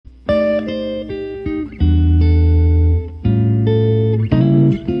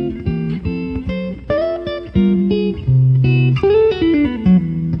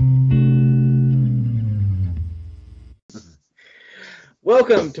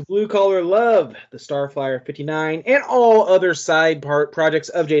Welcome to Blue Collar Love, the Starflyer 59, and all other side part projects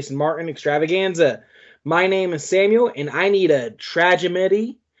of Jason Martin Extravaganza. My name is Samuel, and I need a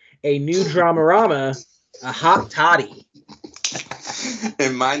tragedy, a new dramarama, a hot toddy.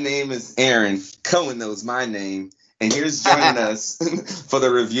 And my name is Aaron. Cohen knows my name. And here's joining us for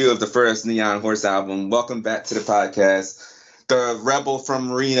the review of the first Neon Horse album. Welcome back to the podcast. The rebel from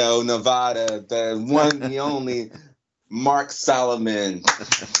Reno, Nevada, the one, the only, Mark Solomon.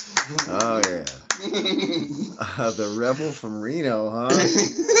 Oh, yeah. The rebel from Reno, huh?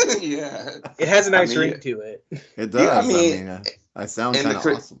 Yeah. It has a nice ring to it. It does. Yeah, I sound kind of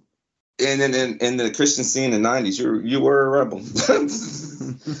awesome. And in the Christian scene in the 90s, you were a rebel.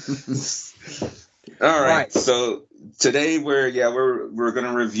 All right. So today we're going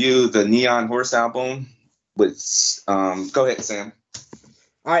to review the Neon Horse album. With go ahead, Sam.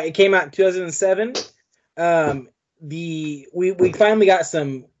 All right, it came out in 2007. We finally got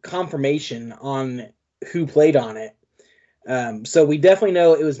some confirmation on who played on it. So we definitely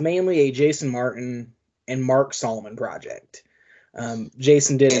know it was mainly a Jason Martin and Mark Solomon project.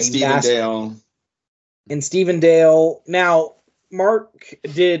 Jason did and Stephen Dale. And Stephen Dale. Now, Mark,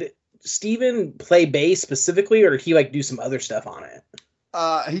 did Stephen play bass specifically, or did he do some other stuff on it?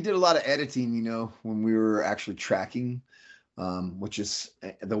 He did a lot of editing, when we were actually tracking, which is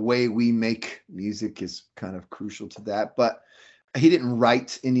the way we make music is kind of crucial to that. But he didn't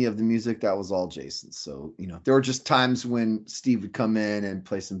write any of the music. That was all Jason. So, there were just times when Steve would come in and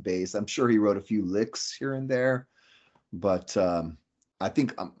play some bass. I'm sure he wrote a few licks here and there. But I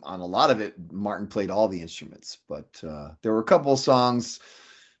think on a lot of it, Martin played all the instruments. But there were a couple of songs,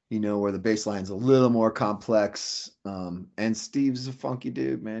 where the bass line's a little more complex. And Steve's a funky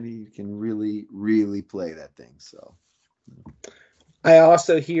dude, man. He can really, really play that thing. So I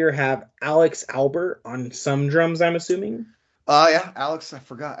also here have Alex Albert on some drums, I'm assuming. Yeah, Alex, I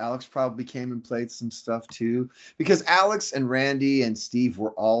forgot. Alex probably came and played some stuff too. Because Alex and Randy and Steve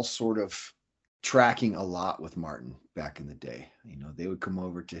were all sort of tracking a lot with Martin back in the day. They would come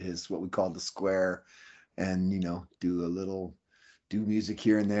over to his, what we called the square, and, do music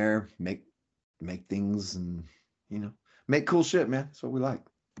here and there, make things, and make cool shit, man. That's what we like.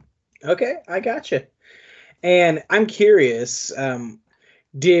 Okay, I gotcha. And I'm curious,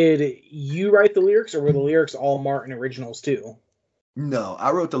 did you write the lyrics, or were the lyrics all Martin originals too? No,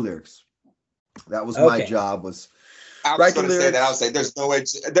 I wrote the lyrics. That was my job. I was going to say that. I was saying there's no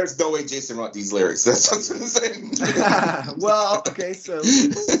way Jason wrote these lyrics. That's what I was going to say. Well, okay, so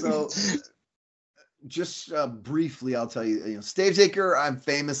just briefly, I'll tell you, Stavesacre, I'm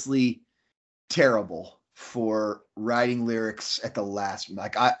famously terrible for writing lyrics at the last.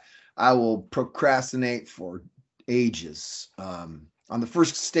 I will procrastinate for ages. On the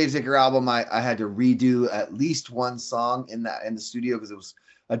first Stavesacre album, I had to redo at least one song in the studio because it was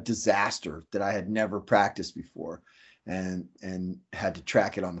a disaster that I had never practiced before, and had to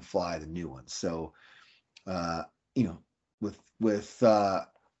track it on the fly, the new one. So, with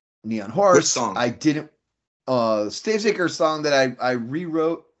Neon Horse, I didn't. Stavesacre song that I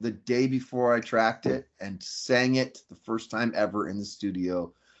rewrote the day before I tracked it and sang it the first time ever in the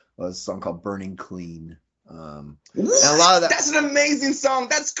studio was a song called "Burning Clean." And a lot of that's an amazing song.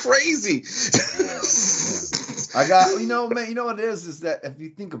 That's crazy. I got man, what it is that if you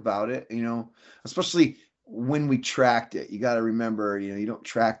think about it, especially when we tracked it, you got to remember, you don't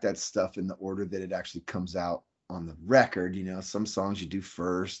track that stuff in the order that it actually comes out on the record. Some songs you do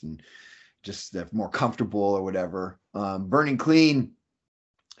first and just they're more comfortable or whatever. Burning Clean,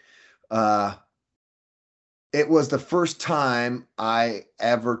 it was the first time I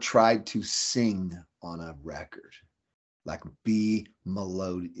ever tried to sing on a record, be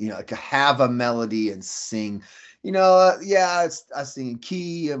melodic, have a melody and sing. I sing in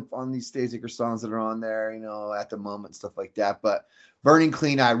key on these Stavesacre songs that are on there, at the moment, stuff like that. But Burning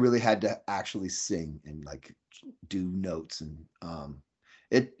Clean, I really had to actually sing and do notes, and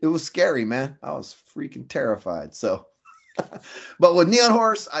it was scary, man. I was freaking terrified. So, but with Neon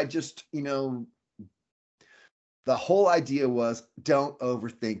Horse, I just, the whole idea was don't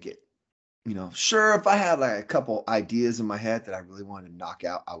overthink it. Sure, if I had a couple ideas in my head that I really wanted to knock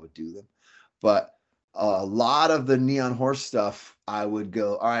out, I would do them. But a lot of the Neon Horse stuff, I would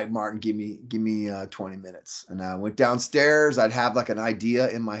go, all right, Martin, give me 20 minutes. And I went downstairs. I'd have an idea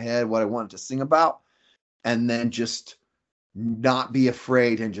in my head what I wanted to sing about, and then just not be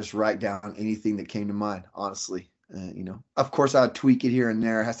afraid and just write down anything that came to mind, honestly. Of course, I'd tweak it here and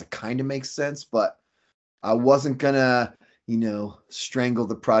there. It has to kind of make sense, but I wasn't going to, strangle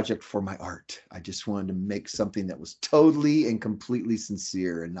the project for my art. I just wanted to make something that was totally and completely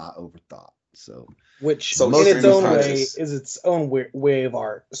sincere and not overthought. So, which So in its own way conscious. is its own way of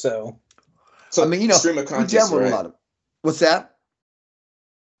art. So So I mean, you know, stream of we conscious, demoed a right? lot of. What's that?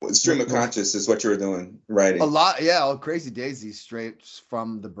 Stream of conscious is what you were doing, writing. A lot, yeah. All Crazy Daisy, straight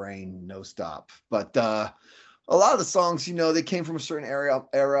from the brain, no stop. But a lot of the songs, you know, they came from a certain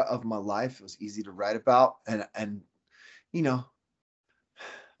era of my life. It was easy to write about, and you know,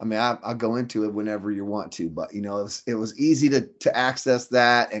 I mean, I'll go into it whenever you want to, but you know, it was easy to access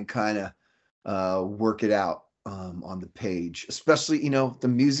that and kind of work it out on the page. Especially, you know, the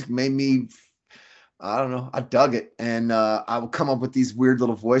music made me, I don't know, I dug it, and I would come up with these weird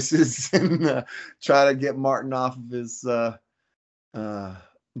little voices and try to get Martin off of his,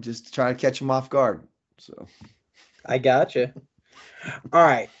 just to try to catch him off guard. So I gotcha. All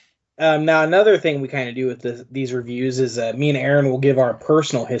right. Now another thing we kind of do with these reviews is me and Aaron will give our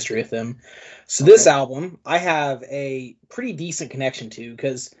personal history with them. So this album I have a pretty decent connection to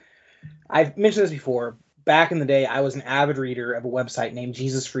because I've mentioned this before. Back in the day, I was an avid reader of a website named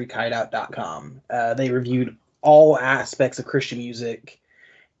JesusFreakHideout.com. They reviewed all aspects of Christian music,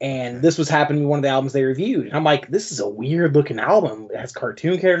 and this was happening to be one of the albums they reviewed. And I'm like, this is a weird looking album. It has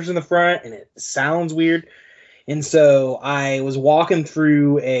cartoon characters in the front, and it sounds weird. And so I was walking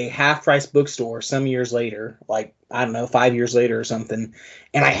through a half-price bookstore some years later, like, I don't know, 5 years later or something,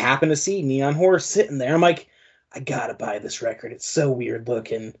 and I happened to see Neon Horse sitting there. I'm like, I gotta buy this record. It's so weird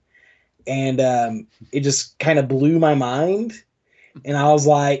looking. And it just kind of blew my mind. And I was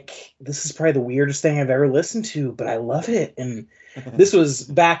like, this is probably the weirdest thing I've ever listened to, but I love it. And this was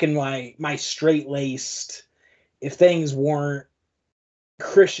back in my straight-laced, if things weren't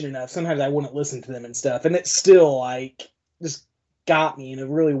Christian enough, sometimes I wouldn't listen to them and stuff, and it still like just got me in a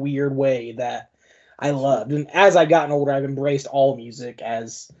really weird way that I loved. And as I've gotten older, I've embraced all music,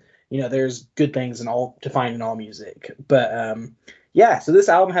 as you know, there's good things in all to find in all music. But yeah, so this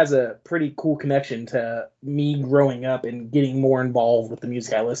album has a pretty cool connection to me growing up and getting more involved with the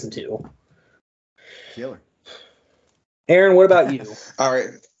music I listen to. killer. Aaron, what about you? All right.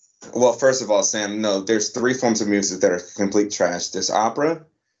 Well, first of all, Sam, no, there's 3 forms of music that are complete trash. There's opera,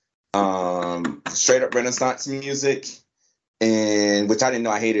 straight up Renaissance music, and which I didn't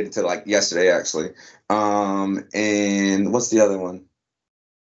know I hated until like yesterday, actually. And what's the other one?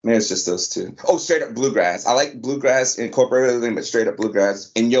 Maybe it's just those 2. Oh, straight up bluegrass. I like bluegrass, incorporated everything, but straight up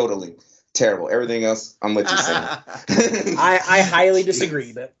bluegrass and yodeling. Terrible. Everything else, I'm with you, Sam. I highly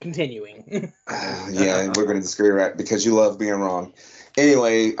disagree, but continuing. Yeah, we're going to disagree, right? Because you love being wrong.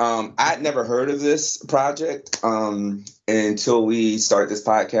 Anyway, I'd never heard of this project until we started this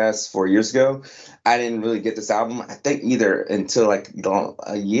podcast 4 years ago. I didn't really get this album, I think, either until like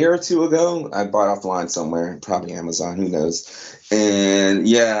a year or 2 ago. I bought it offline somewhere, probably Amazon, who knows. And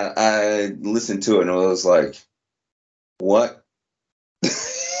yeah, I listened to it and I was like, what?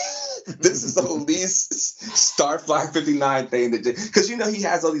 This is the least Starflyer 59 thing that, because you know he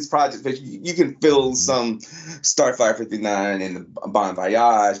has all these projects, but you can feel some Starflyer 59 and Bon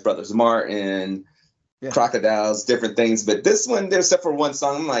Voyage, Brothers Martin, Crocodiles, different things. But this one, except for one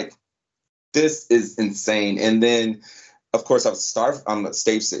song, I'm like, this is insane. And then, of course, I'm a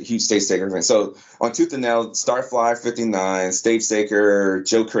huge Stage Saker fan. So on Tooth and Nail, Starflyer 59, Stage Saker,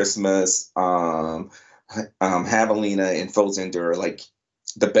 Joe Christmas, Javelina, and Foes Endure, like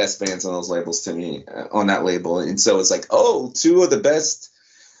the best bands on those labels to me, on that label. And so it's like, oh, 2 of the best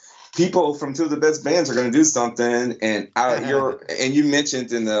people from 2 of the best bands are going to do something. And you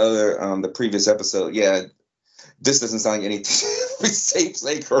mentioned in the other the previous episode, yeah, this doesn't sound like anything Stage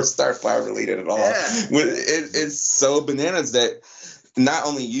Saker or Starflyer related at all. Yeah. It's so bananas that not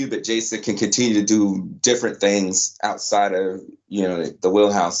only you but Jason can continue to do different things outside of, you know, the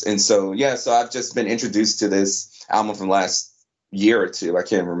wheelhouse. And so yeah, so I've just been introduced to this album from last year or 2. I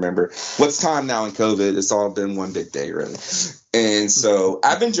can't remember what's time now in COVID. It's all been one big day, really. And so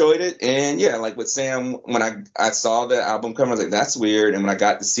I've enjoyed it. And yeah, like with Sam, when I saw the album come, I was like, that's weird. And when I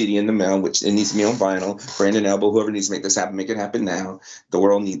got the CD in the mail, which it needs to be on vinyl, Brandon Elbow, whoever needs to make this happen, make it happen now. The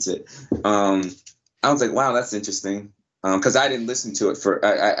world needs it. I was like, wow, that's interesting. Because I didn't listen to it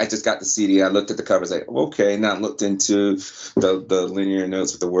I just got the CD. I looked at the covers, like, okay. Now I looked into the linear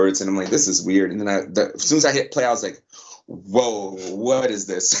notes with the words, and I'm like, this is weird. And then as soon as I hit play, I was like, whoa, what is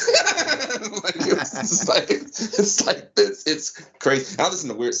this? Like, it's like this. It's crazy. I listen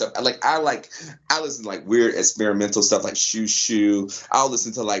to weird stuff. I listen to like weird experimental stuff like Shoo Shoo. I'll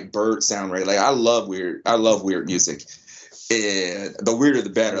listen to like Bird Sound Ray. Like I love weird music. And the weirder the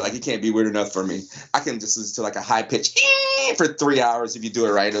better. Like it can't be weird enough for me. I can just listen to like a high pitch for 3 hours if you do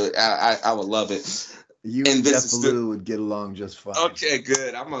it right. I would love it. You And and this Jeff is still- Ballou would get along just fine. Okay,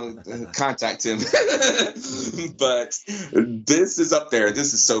 good. I'm gonna contact him. But this is up there.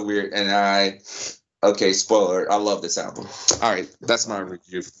 This is so weird. And okay, spoiler. I love this album. All right, that's my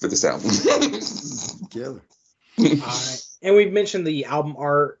review for this album. Killer. And we've mentioned the album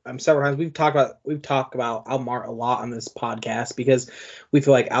art several times. We've talked about album art a lot on this podcast because we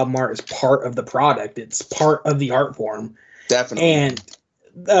feel like album art is part of the product. It's part of the art form. Definitely.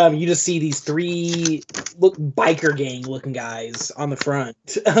 And you just see these three biker gang looking guys on the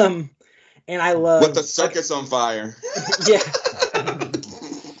front. And I love with the circus on fire. Yeah.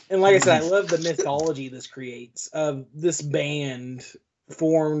 And like I said, I love the mythology this creates of this band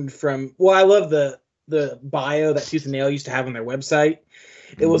formed from. Well, I love the bio that Tooth and Nail used to have on their website.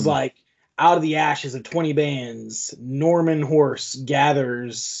 It was like, out of the ashes of 20 bands, Norman Horse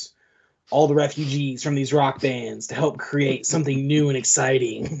gathers all the refugees from these rock bands to help create something new and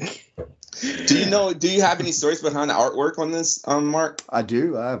exciting. Do you have any stories behind the artwork on this, Mark? I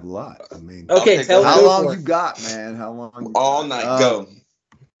do. I have a lot. I mean, Okay, go how ahead. long you got, man? How long? You All got? night. Go.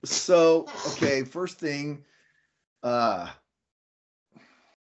 So, okay, first thing, don't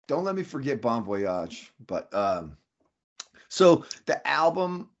let me forget Bon Voyage, but so the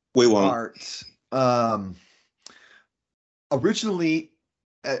album We won't. art, originally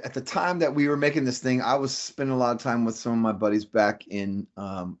at the time that we were making this thing, I was spending a lot of time with some of my buddies back in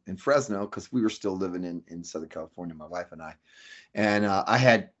Fresno because we were still living in Southern California, my wife and I, and I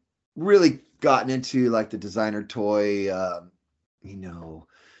had really gotten into like the designer toy,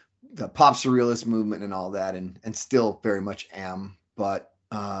 the pop surrealist movement and all that, and still very much am. But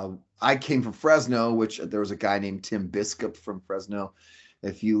I came from Fresno, which there was a guy named Tim Biscup from Fresno.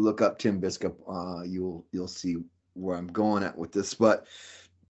 If you look up Tim Biscup, you'll see where I'm going at with this. But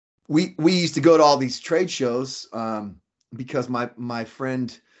we used to go to all these trade shows because my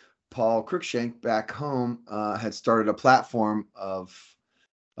friend Paul Cruikshank back home had started a platform of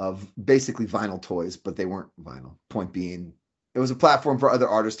basically vinyl toys, but they weren't vinyl. Point being, it was a platform for other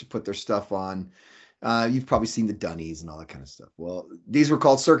artists to put their stuff on. You've probably seen the Dunnies and all that kind of stuff. Well, these were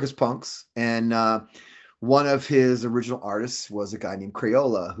called Circus Punks, and one of his original artists was a guy named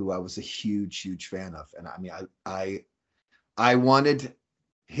Crayola, who I was a huge fan of. And I mean, I wanted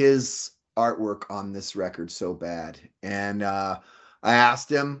his artwork on this record so bad. And I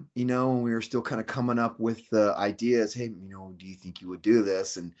asked him, when we were still kind of coming up with the ideas, hey, do you think you would do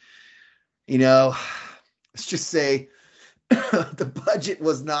this? And, let's just say the budget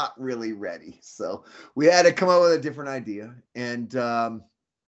was not really ready. So we had to come up with a different idea. And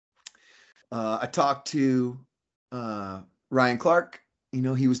I talked to Ryan Clark.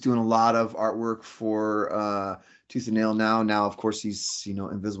 He was doing a lot of artwork for Tooth and Nail now. Now, of course, he's,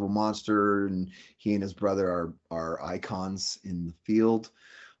 Invisible Monster, and he and his brother are icons in the field.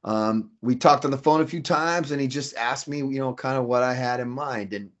 We talked on the phone a few times, and he just asked me, kind of what I had in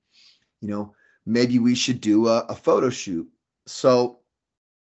mind. And, maybe we should do a photo shoot. So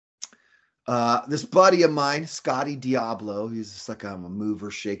this buddy of mine, Scotty Diablo, he's just like a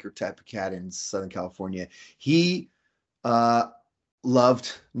mover shaker type of cat in Southern California. He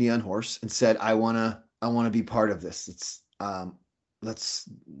loved Neon Horse and said, I want to be part of this. It's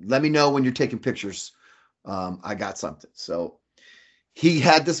let me know when you're taking pictures. I got something. So he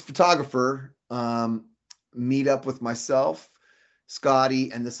had this photographer meet up with myself,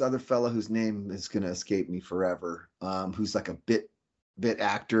 Scotty, and this other fella whose name is going to escape me forever, who's like a bit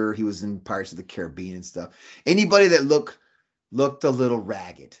actor. He was in Pirates of the Caribbean and stuff. Anybody that looked a little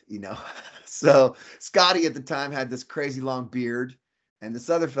ragged, So Scotty at the time had this crazy long beard, and this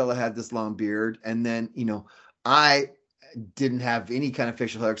other fella had this long beard. And then, I didn't have any kind of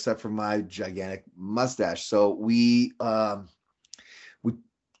facial hair except for my gigantic mustache. So we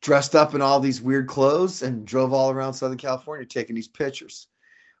dressed up in all these weird clothes and drove all around Southern California taking these pictures.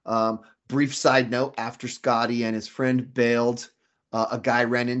 Brief side note, after Scotty and his friend bailed, a guy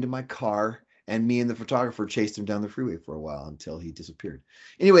ran into my car, and me and the photographer chased him down the freeway for a while until he disappeared.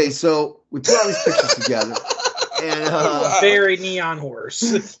 Anyway, so we put all these pictures together. And very Neon Horse.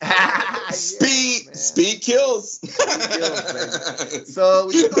 Speed kills. So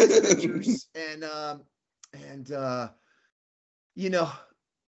we took all these pictures, and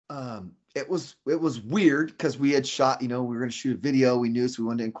it was weird because we had shot, we were going to shoot a video. We knew, so we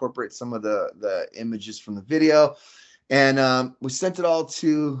wanted to incorporate some of the images from the video. And we sent it all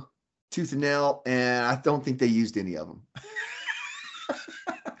to Tooth and Nail, and I don't think they used any of them.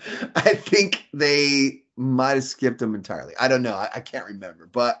 I think they might have skipped them entirely. I don't know. I can't remember.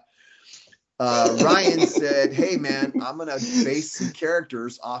 But Ryan said, "Hey man, I'm gonna base some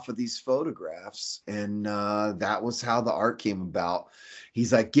characters off of these photographs," and that was how the art came about.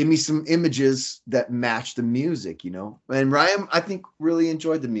 He's like, "Give me some images that match the music," you know. And Ryan, I think, really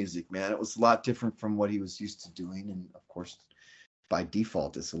enjoyed the music, man. It was a lot different from what he was used to doing, and of course, by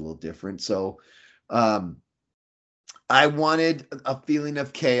default, it's a little different. So, I wanted a feeling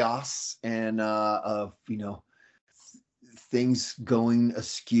of chaos and of things going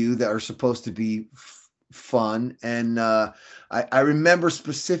askew that are supposed to be fun. And I remember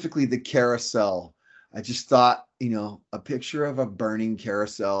specifically the carousel. I just thought, a picture of a burning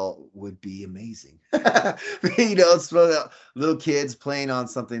carousel would be amazing. It's for little kids playing on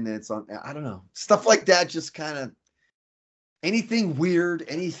something that's on, I don't know, stuff like that. Just kind of anything weird,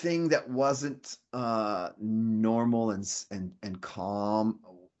 anything that wasn't normal and calm.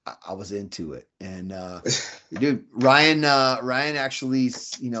 I was into it. And dude, Ryan actually,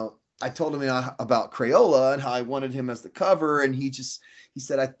 I told him about Crayola and how I wanted him as the cover, and he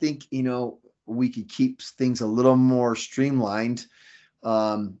said, I think we could keep things a little more streamlined,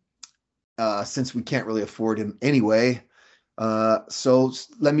 since we can't really afford him anyway. So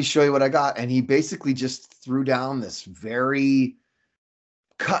let me show you what I got. And he basically just threw down this very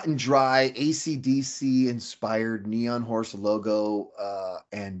cut and dry AC/DC inspired Neon Horse logo,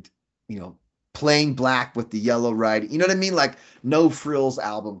 and plain black with the yellow writing. You know what I mean? Like No Frills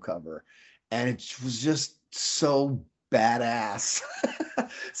album cover, and it was just so badass.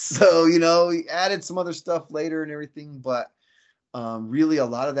 So he added some other stuff later and everything, but really a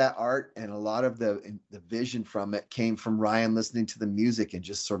lot of that art and a lot of the vision from it came from Ryan listening to the music and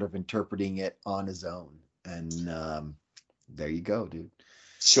just sort of interpreting it on his own. And there you go, dude.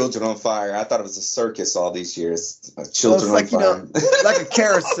 Children on Fire. I thought it was a circus all these years. Children on Fire. Like a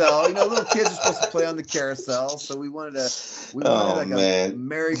carousel. Little kids are supposed to play on the carousel, so we wanted a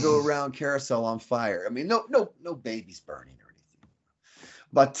merry-go-round carousel on fire. I mean, no babies burning or anything.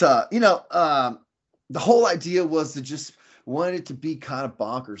 But the whole idea was to just wanted it to be kind of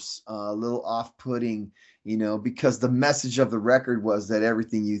bonkers, a little off-putting, because the message of the record was that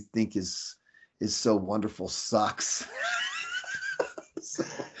everything you think is so wonderful sucks. So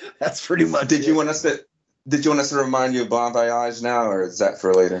that's pretty much. Did you want us to remind you of Bon Voyage now, or is that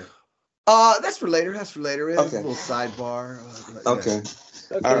for later? That's for later. Okay. A little sidebar. Okay.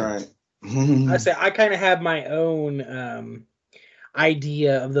 All right. I say I kind of have my own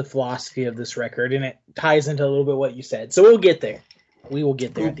idea of the philosophy of this record, and it ties into a little bit what you said. So we'll get there. We will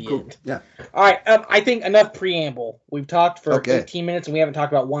get there at the end. Yeah. All right. I think enough preamble. We've talked for 18 minutes, and we haven't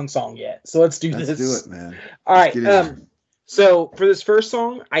talked about one song yet. So let's do this. Let's do it, man. All right. So for this first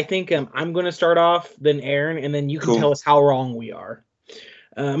song, I think I'm going to start off, then Aaron, and then you can tell us how wrong we are.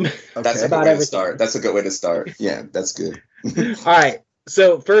 That's a good way to start. That's a good way to start. Yeah, that's good. All right.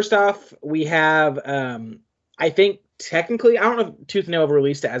 So first off, we have, I think technically, I don't know if Tooth and Nail ever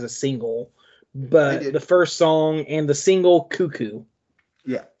released it as a single, but the first song and the single, Cuckoo.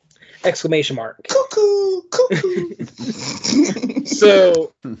 Yeah. Exclamation mark. Cuckoo, cuckoo.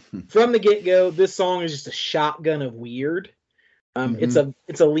 So from the get-go, this song is just a shotgun of weird. It's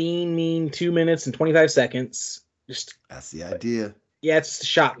a lean, mean 2 minutes and 25 seconds. That's the idea. Yeah, it's just a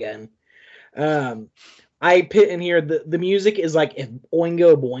shotgun. I put in here the music is like if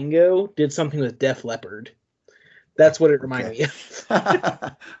Oingo Boingo did something with Def Leppard. That's what it reminded me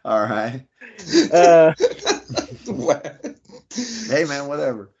of. All right. Hey man,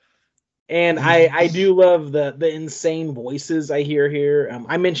 whatever. And I do love the insane voices I hear here.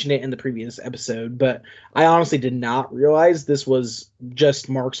 I mentioned it in the previous episode, but I honestly did not realize this was just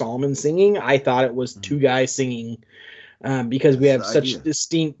Mark Solomon singing. I thought it was two guys singing, because we have such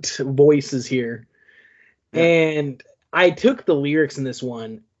distinct voices here. Yeah. And I took the lyrics in this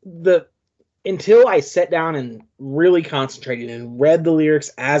one. Until I sat down and really concentrated and read the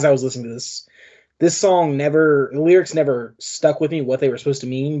lyrics as I was listening to this song the lyrics never stuck with me what they were supposed to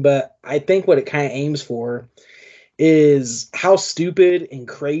mean, but I think what it kind of aims for is how stupid and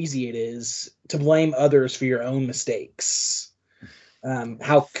crazy it is to blame others for your own mistakes.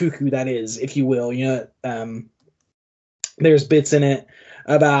 How cuckoo that is, if you will. There's bits in it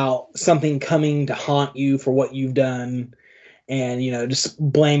about something coming to haunt you for what you've done, and just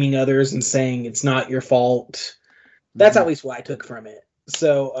blaming others and saying it's not your fault. That's at least what I took from it.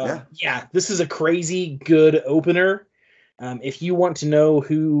 So yeah, this is a crazy good opener. If you want to know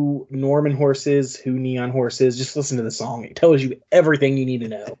who Norman Horse is, who Neon Horse is, just listen to the song. It tells you everything you need to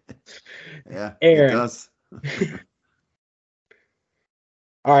know. Yeah, Aaron. It does.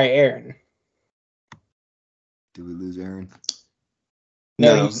 All right, Aaron. Did we lose Aaron?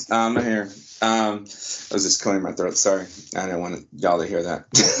 No, I'm not here. I was just clearing my throat. Sorry, I didn't want y'all to hear that.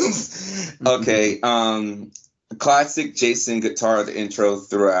 Okay. Classic Jason guitar, the intro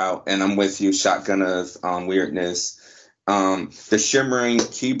throughout, and I'm with you. Shotgun of weirdness. The shimmering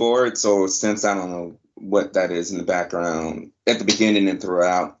keyboard. So since I don't know what that is in the background at the beginning and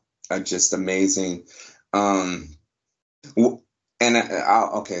throughout, are just amazing. And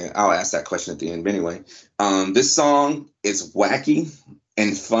I'll ask that question at the end. But anyway, this song is wacky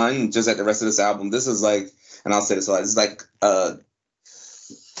and fun, just like the rest of this album. This is like, and I'll say this a lot, this is like a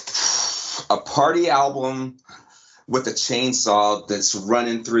party album with a chainsaw that's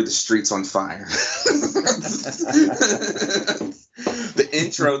running through the streets on fire. The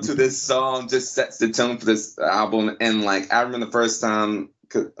intro to this song just sets the tone for this album. And like, I remember the first time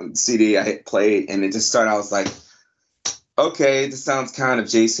CD I hit play, and it just started, I was like, okay, this sounds kind of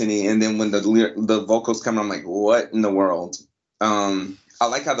Jason-y. And then when the vocals come, I'm like, what in the world? I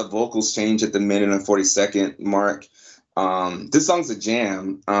like how the vocals change at the minute and 40-second mark. This song's a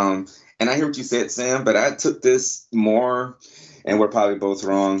jam. And I hear what you said, Sam, but I took this more, and we're probably both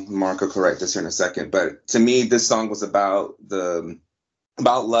wrong. Mark will correct us here in a second. But to me, this song was about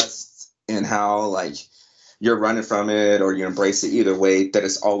lust and how like you're running from it or you embrace it, either way, that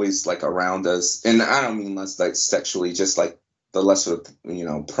it's always like around us. And I don't mean lust like sexually, just like the lust for,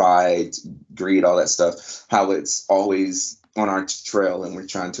 pride, greed, all that stuff, how it's always on our trail and we're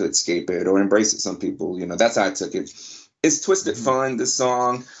trying to escape it or embrace it. Some people, that's how I took it. It's twisted fun, this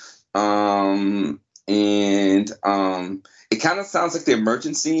song. It kind of sounds like the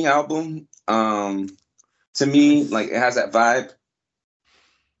Emergency album. To me, like it has that vibe.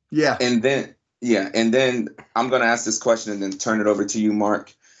 Yeah. And then I'm going to ask this question and then turn it over to you,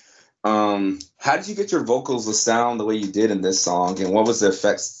 Mark. How did you get your vocals to sound the way you did in this song? And what was the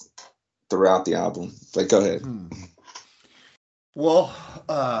effects throughout the album? Like, go ahead. Well,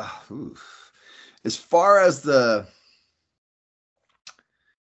 as far as I'm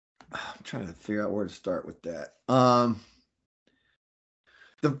trying to figure out where to start with that.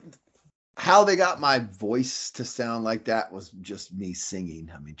 How they got my voice to sound like that was just me singing.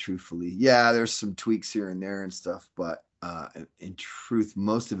 I mean, truthfully, yeah, there's some tweaks here and there and stuff, but in truth,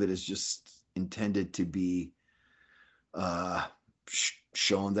 most of it is just intended to be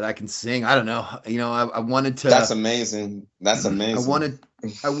shown that I can sing. I don't know. I wanted to. That's amazing. That's amazing.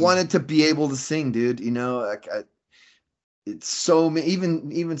 I wanted to be able to sing, dude. It's so even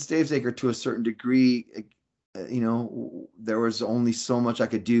Stavesacre to a certain degree. There was only so much I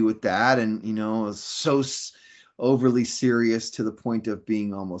could do with that, and it was so overly serious to the point of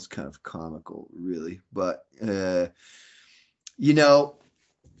being almost kind of comical, really. But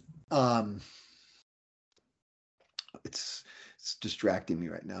it's distracting me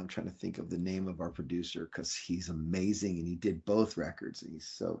right now. I'm trying to think of the name of our producer because he's amazing and he did both records and he's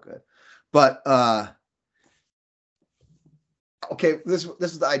so good. But okay, this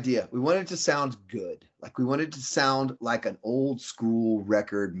is the idea. We wanted it to sound good. Like we wanted to sound like an old school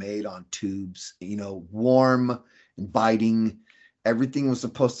record made on tubes, warm and biting. Everything was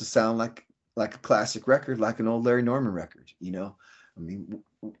supposed to sound like a classic record, like an old Larry Norman record, I mean,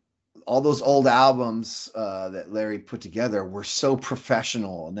 all those old albums that Larry put together were so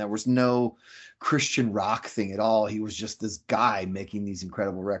professional, and there was no Christian rock thing at all. He was just this guy making these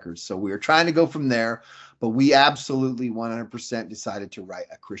incredible records. So we were trying to go from there, but we absolutely 100% decided to write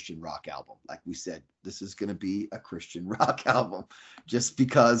a Christian rock album. Like we said, this is going to be a Christian rock album just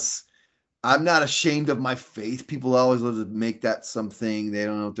because I'm not ashamed of my faith. People always love to make that something they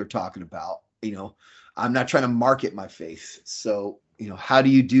don't know what they're talking about. I'm not trying to market my faith. So, how do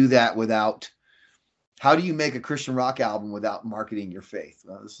you do that how do you make a Christian rock album without marketing your faith?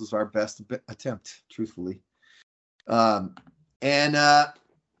 Well, this was our best attempt, truthfully. And the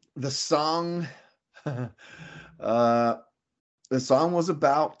song, it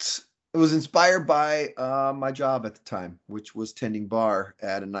was inspired by my job at the time, which was tending bar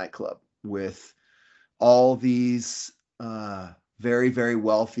at a nightclub with all these very, very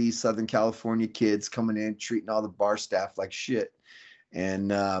wealthy Southern California kids coming in, treating all the bar staff like shit.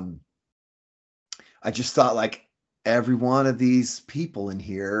 And I just thought like every one of these people in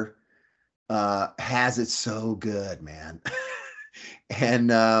here has it so good, man.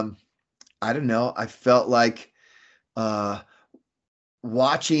 And I don't know. I felt like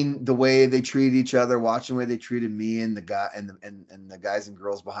watching the way they treated each other, watching the way they treated me and the guy and the guys and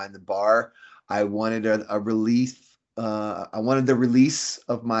girls behind the bar. I wanted a relief. I wanted the release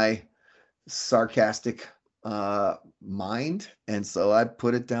of my sarcastic mind, and so I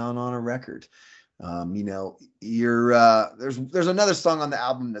put it down on a record. There's another song on the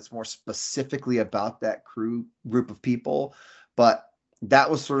album that's more specifically about that group of people, but that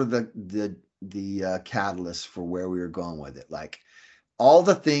was sort of the catalyst for where we were going with it. Like all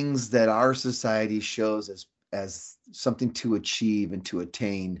the things that our society shows as something to achieve and to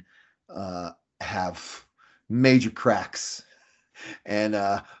attain have major cracks, and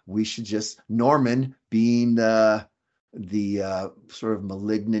we should just Norman being the sort of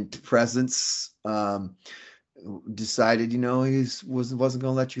malignant presence decided, he wasn't going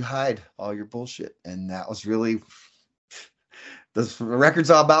to let you hide all your bullshit, and that was really the record's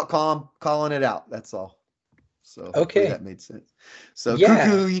all about calling it out. That's all. So okay, that made sense. So yeah.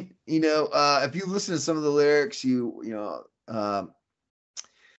 Cuckoo, if you listen to some of the lyrics,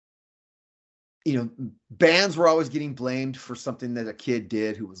 bands were always getting blamed for something that a kid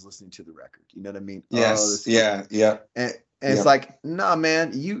did who was listening to the record. You know what I mean? Yes. Yeah. And it's like, nah,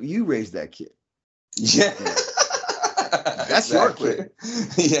 man, you raised that kid. Yeah. That's exactly. your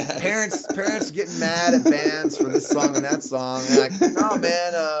kid. Yeah. Parents getting mad at bands for this song and that song. And like, no,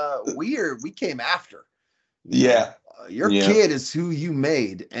 man, we came after. Yeah. Your kid is who you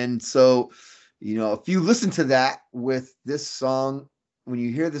made. And so, if you listen to that with this song, when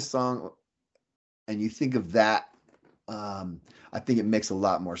you hear this song and you think of that, I think it makes a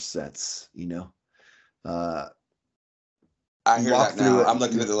lot more sense, I hear that now. I'm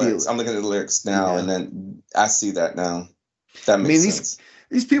looking at the lyrics. I'm looking at the lyrics now, and then I see that now. That makes sense.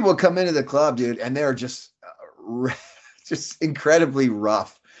 These people come into the club, dude, and they're just incredibly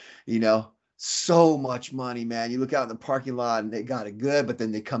rough. So much money, man. You look out in the parking lot, and they got it good, but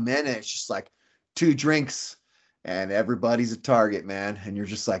then they come in, and it's just like 2 drinks, and everybody's a target, man. And you're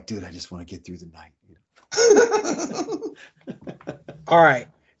just like, dude, I just want to get through the night. All right.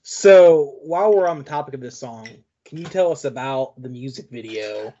 So while we're on the topic of this song, can you tell us about the music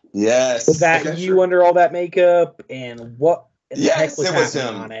video? Yes. Was that you under all that makeup, and what in the heck was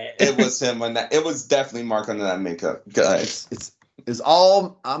happening him. on it? It was him on that. It was definitely Mark under that makeup, guys. It's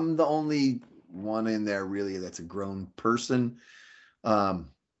all. I'm the only one in there really that's a grown person.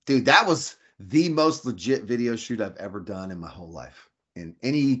 Dude, that was the most legit video shoot I've ever done in my whole life in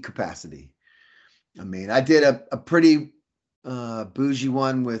any capacity. I mean, I did a pretty bougie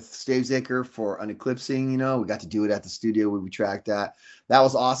one with Stavesacre for Uneclipsing. We got to do it at the studio where we tracked that. That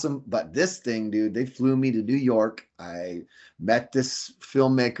was awesome. But this thing, dude, they flew me to New York. I met this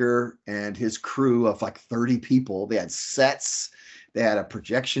filmmaker and his crew of like 30 people. They had sets, they had a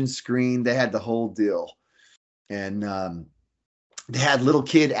projection screen, they had the whole deal. And they had little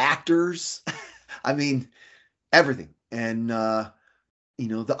kid actors. I mean, everything. And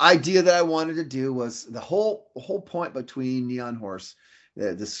the idea that I wanted to do was the whole point between Neon Horse.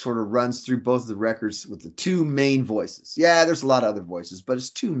 This sort of runs through both of the records with the 2 main voices. Yeah, there's a lot of other voices, but it's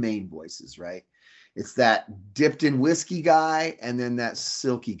 2 main voices, right? It's that dipped in whiskey guy and then that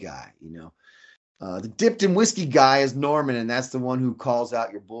silky guy, The dipped in whiskey guy is Norman, and that's the one who calls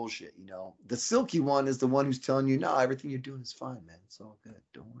out your bullshit, The silky one is the one who's telling you, no, everything you're doing is fine, man. It's all good.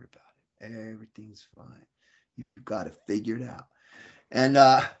 Don't worry about it. Everything's fine. You've got to figure it out. And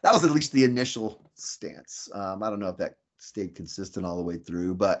that was at least the initial stance. I don't know if that stayed consistent all the way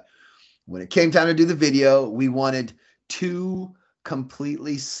through, but when it came time to do the video, we wanted 2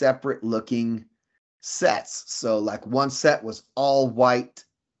 completely separate looking sets. So like one set was all white,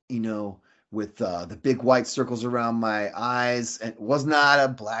 with the big white circles around my eyes, and it was not a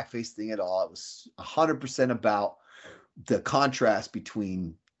blackface thing at all. It was 100% about the contrast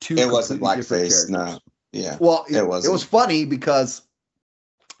between 2. It wasn't blackface, no. Yeah. Well, it was funny because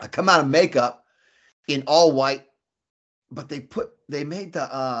I come out of makeup in all white, but they made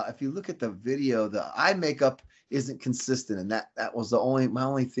the if you look at the video, the eye makeup isn't consistent, and that was my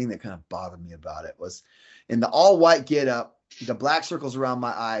only thing that kind of bothered me about it was in the all white get up, the black circles around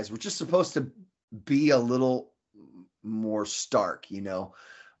my eyes were just supposed to be a little more stark, a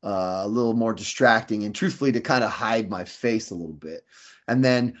little more distracting, and truthfully to kind of hide my face a little bit. And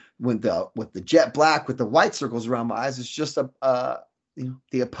then with the jet black with the white circles around my eyes, it's just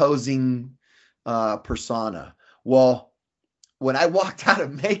the opposing persona. Well, when I walked out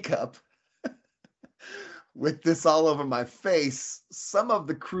of makeup with this all over my face, some of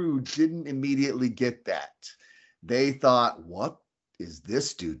the crew didn't immediately get that. They thought, what is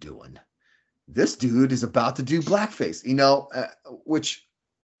this dude doing? This dude is about to do blackface, which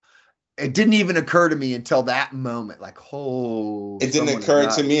it didn't even occur to me until that moment. Like, it didn't occur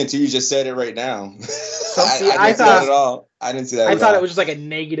to me until you just said it right now. I thought that at all. I didn't see that. I thought it was just like a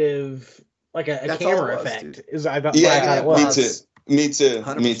negative, like a camera effect. I thought it was. Me too.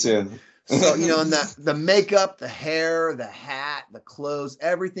 100%. So, you know, and the makeup, the hair, the hat, the clothes,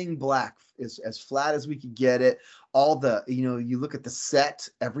 everything black, is as flat as we could get it. All the, you know, you look at the set,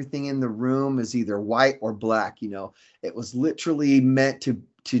 everything in the room is either white or black. You know, it was literally meant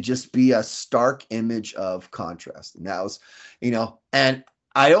to just be a stark image of contrast. And that was, you know, and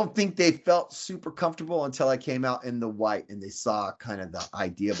I don't think they felt super comfortable until I came out in the white and they saw kind of the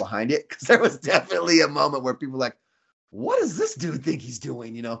idea behind it. Because there was definitely a moment where people were like, what does this dude think he's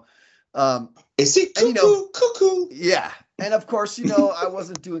doing? You know, is he cuckoo? And, you know, cuckoo? Yeah. And of course, you know, I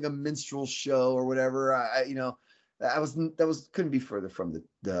wasn't doing a minstrel show or whatever. You know, that couldn't be further from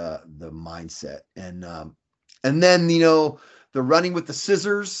the mindset. And then, you know, the running with the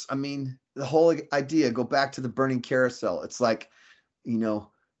scissors. I mean, the whole idea, go back to the burning carousel. It's like, you know,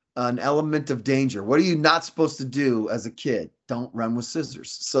 an element of danger. What are you not supposed to do as a kid? Don't run with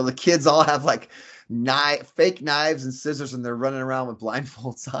scissors. So the kids all have like fake knives and scissors, and they're running around with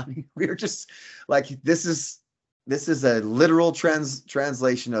blindfolds on. We were just like, this is a literal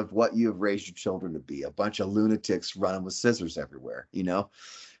translation of what you have raised your children to be, a bunch of lunatics running with scissors everywhere, you know?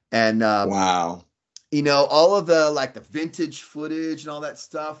 And wow. You know, all of the like the vintage footage and all that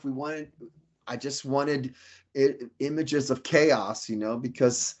stuff. I just wanted images of chaos, you know,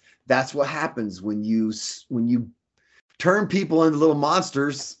 because that's what happens when you turn people into little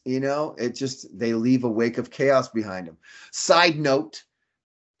monsters, you know. They leave a wake of chaos behind them. Side note,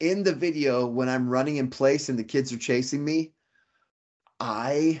 in the video, when I'm running in place and the kids are chasing me,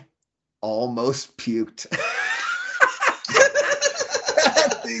 I almost puked.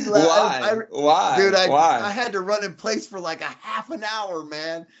 Why? Dude, Why? I had to run in place for like a half an hour,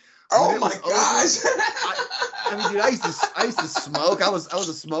 man. Oh my gosh! I mean, dude, I used to smoke. I was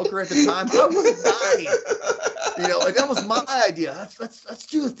a smoker at the time. I was dying. You know, like that was my idea. Let's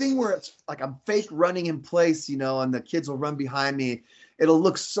do a thing where it's like I'm fake running in place, you know, and the kids will run behind me. It'll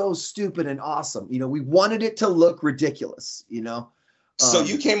look so stupid and awesome. You know, we wanted it to look ridiculous. You know. So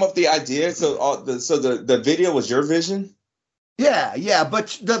you came up with the idea. So the video was your vision. Yeah,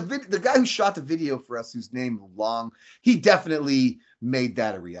 but the guy who shot the video for us, whose name Long, he definitely made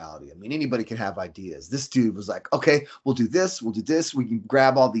that a reality. I mean, anybody can have ideas. This dude was like, okay, we'll do this. We can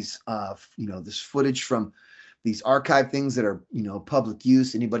grab all these, you know, this footage from these archive things that are, you know, public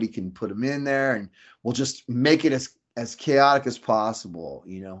use. Anybody can put them in there, and we'll just make it as chaotic as possible,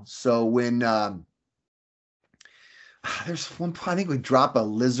 you know. So when there's one point, I think we drop a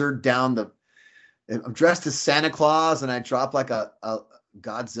lizard down I'm dressed as Santa Claus, and I drop like a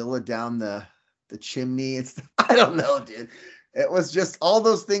Godzilla down the chimney. I don't know, dude. It was just all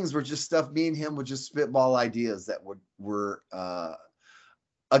those things were just stuff me and him would just spitball ideas that were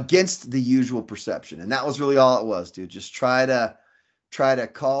against the usual perception, and that was really all it was, dude. Just try to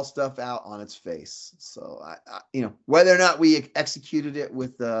call stuff out on its face. So I you know, whether or not we executed it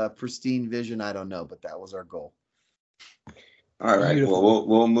with pristine vision, I don't know, but that was our goal. All right. Beautiful. Well,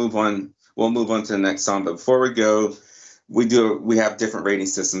 we'll move on. We'll move on to the next song. But before we go, we have different rating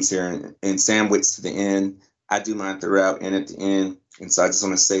systems here. And Sam waits to the end. I do mine throughout and at the end. And so I just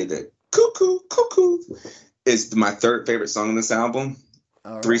want to say that Cuckoo, Cuckoo is my third favorite song on this album.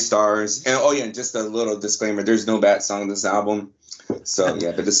 Right. 3 stars. And oh yeah, and just a little disclaimer, there's no bad song on this album. So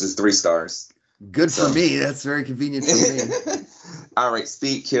yeah, but this is 3 stars. Good for me. That's very convenient for me. All right,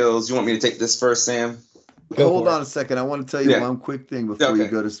 Speed Kills. You want me to take this first, Sam? Hold on a second. I want to tell you one quick thing before you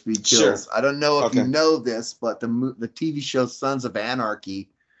go to Speed Kills. Sure. I don't know if you know this, but the TV show Sons of Anarchy,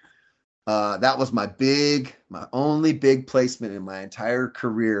 that was my only big placement in my entire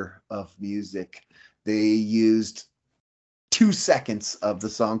career of music. They used 2 seconds of the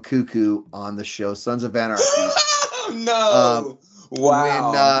song Cuckoo on the show Sons of Anarchy. No.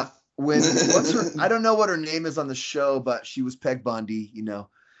 Wow. When I don't know what her name is on the show, but she was Peg Bundy, you know.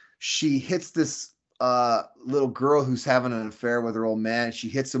 She hits this little girl who's having an affair with her old man. She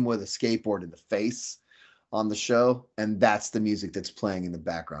hits him with a skateboard in the face on the show, and that's the music that's playing in the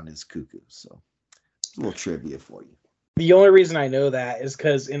background is Cuckoo. So a little trivia for you. The only reason I know that is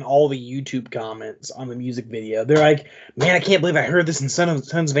because in all the YouTube comments on the music video, they're like, man, I can't believe I heard this in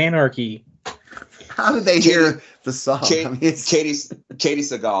Sons of Anarchy. How did they hear the song? Katie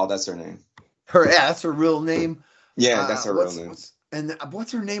Seagal, that's her name. That's her real name? Yeah, that's her real name.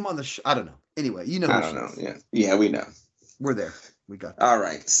 What's her name on the show? I don't know. Anyway, you know. I don't know. Yeah, we know. We're there. We got that. All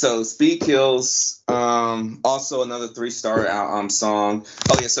right. So Speed Kills, also another 3-star song.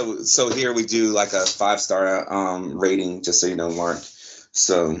 Oh yeah. So here we do like a 5-star rating, just so you know, Mark.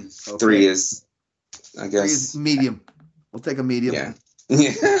 So 3 is, I guess. 3 is medium. We'll take a medium.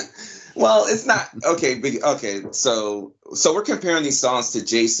 Yeah. Well, it's not okay. So we're comparing these songs to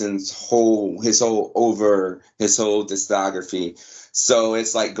Jason's whole discography. So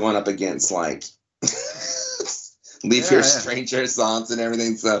it's like going up against like Leave Your Stranger songs and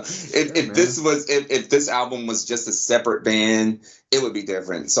everything. So if this album was just a separate band, it would be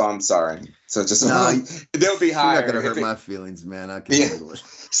different. So I'm sorry. So just they'll be higher. You're not gonna hurt my feelings, man. I can handle it.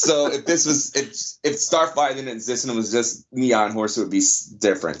 So if Starfire didn't exist and it was just Neon Horse, it would be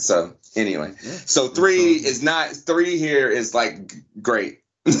different. So anyway, so 3 here is like great.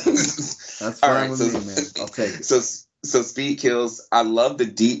 That's fine with me, man. I'll take it. So Speed Kills. I love the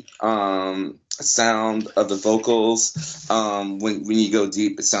deep sound of the vocals. When you go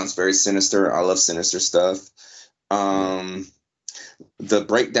deep, it sounds very sinister. I love sinister stuff. The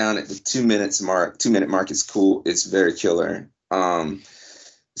breakdown at the 2 minute mark is cool. It's very killer. The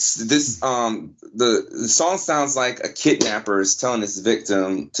song sounds like a kidnapper is telling his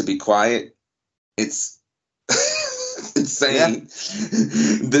victim to be quiet. It's insane.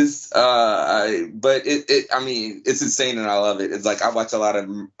 But it's insane and I love it. It's like I watch a lot of,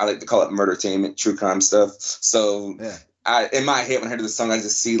 I like to call it murdertainment, true crime stuff. So in my head when I heard this song, I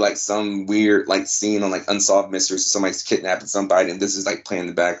just see like some weird like scene on like Unsolved Mysteries, somebody's kidnapping somebody, and this is like playing in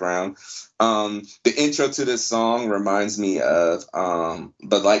the background. The intro to this song reminds me of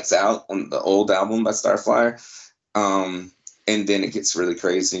The Lights Out on the old album by Starflyer. And then it gets really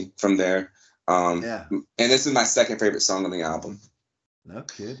crazy from there. And this is my second favorite song on the album. No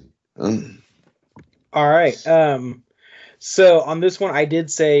kidding. All right. So on this one, I did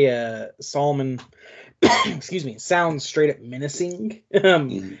say Solomon, excuse me, sounds straight up menacing.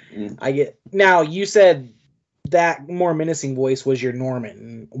 I get now. You said that more menacing voice was your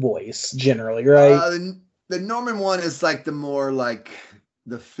Norman voice generally, right? The Norman one is like the more like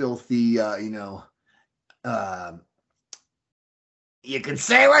the filthy, you can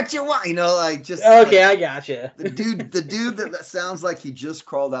say what you want, like just. Okay, I gotcha. The dude that sounds like he just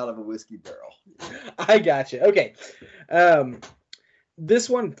crawled out of a whiskey barrel. I gotcha. Okay. This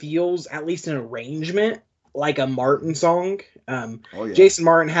one feels, at least in arrangement, like a Martin song. Jason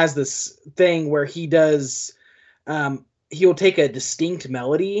Martin has this thing where he does, he'll take a distinct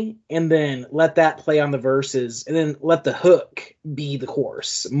melody and then let that play on the verses and then let the hook be the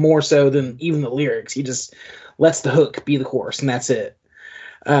chorus more so than even the lyrics. He just lets the hook be the chorus and that's it.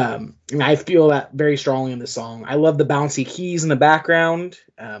 And I feel that very strongly in the song. I love the bouncy keys in the background.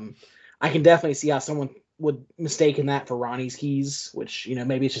 I can definitely see how someone would mistaken that for Ronnie's keys, which,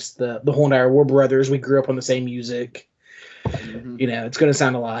 maybe it's just the whole entire War Brothers. We grew up on the same music. Mm-hmm. It's going to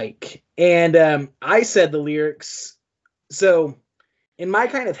sound alike. And I said the lyrics. So in my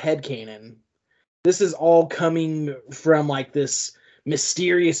kind of headcanon, this is all coming from like this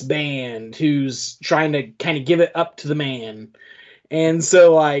mysterious band who's trying to kind of give it up to the man. And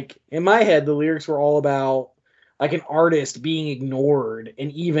so like in my head, the lyrics were all about like an artist being ignored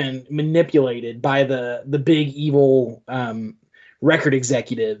and even manipulated by the big evil record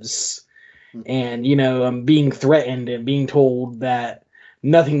executives, and being threatened and being told that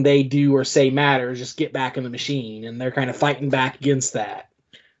nothing they do or say matters, just get back in the machine, and they're kind of fighting back against that.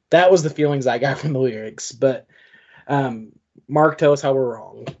 That was the feelings I got from the lyrics. But Mark, tell us how we're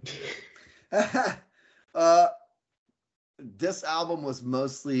wrong. This album was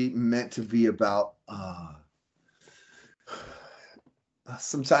mostly meant to be about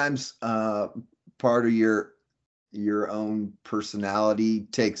sometimes part of your own personality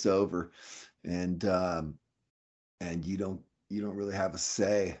takes over, and you don't really have a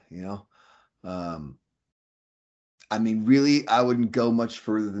say, really, I wouldn't go much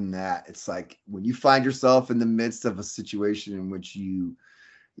further than that. It's like when you find yourself in the midst of a situation in which you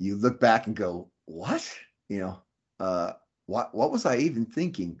look back and go, what? What was I even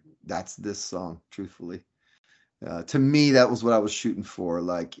thinking? That's this song, truthfully. To me, that was what I was shooting for.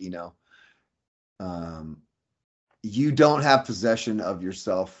 Like, you don't have possession of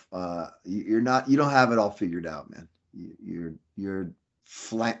yourself. You don't have it all figured out, man. You're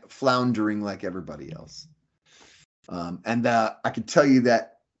floundering like everybody else. And I can tell you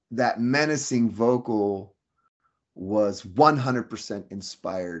that menacing vocal was 100%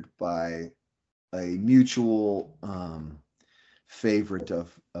 inspired by a mutual favorite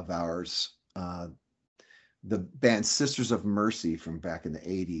of ours. The band Sisters of Mercy from back in the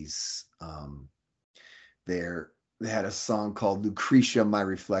 80s. They had a song called Lucretia, My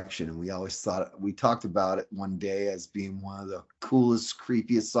Reflection. And we talked about it one day as being one of the coolest,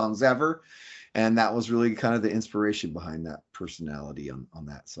 creepiest songs ever. And that was really kind of the inspiration behind that personality on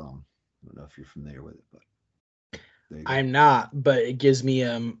that song. I don't know if you're familiar with it, but I'm not, but it gives me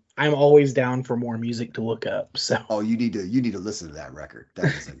I'm always down for more music to look up. So you need to listen to that record.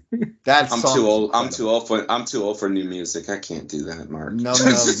 I'm too old. I'm too old for new music. I can't do that, Mark. No, you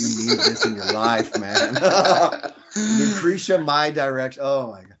need this in your life, man. Lucretia, My Direction.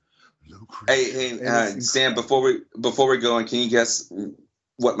 Oh my god. Hey, Sam. Before we go on, can you guess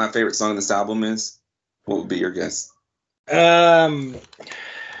what my favorite song on this album is? What would be your guess?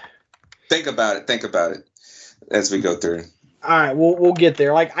 Think about it as we go through. All right, we'll get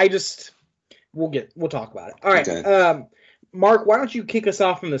there. We'll talk about it. All right. Okay. Mark, why don't you kick us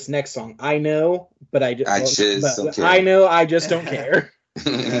off from this next song? I know, but I just don't care. I know, I just don't care.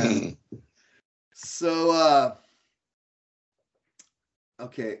 So,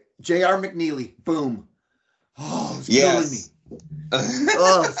 okay, J.R. McNeely, boom. Oh, it's killing me.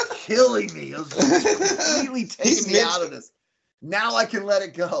 Oh, it's killing me. It was completely taking me out of this. Now I can let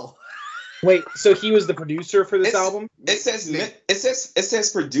it go. Wait, so he was the producer for this album? It says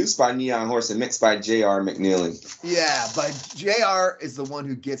produced by Neon Horse and mixed by J.R. McNeely. Yeah, but J.R. is the one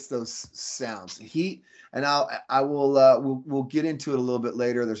who gets those sounds. We'll get into it a little bit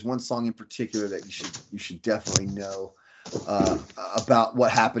later. There's one song in particular that you should definitely know about what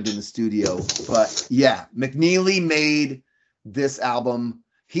happened in the studio. But yeah, McNeely made this album.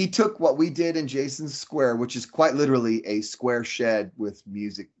 He took what we did in Jason's Square, which is quite literally a square shed with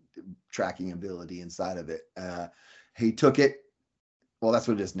music tracking ability inside of it. He took it. Well, that's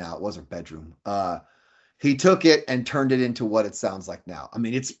what it is now. It was a bedroom. He took it and turned it into what it sounds like now. I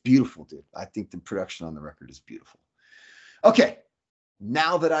mean, it's beautiful, dude. I think the production on the record is beautiful. Okay.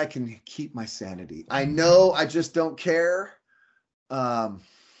 Now that I can keep my sanity, I know I just don't care. It's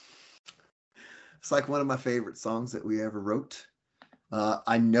like one of my favorite songs that we ever wrote.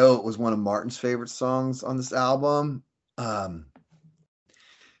 I know it was one of Martin's favorite songs on this album.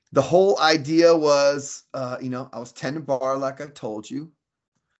 The whole idea was, I was tending bar like I told you.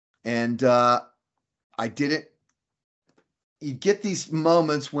 And I didn't. You get these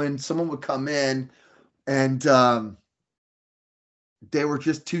moments when someone would come in and they were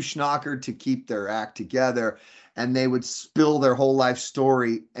just too schnockered to keep their act together, and they would spill their whole life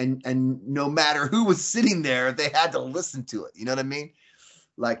story, and no matter who was sitting there, they had to listen to it. You know what I mean?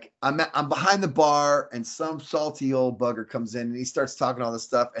 Like I'm behind the bar and some salty old bugger comes in and he starts talking all this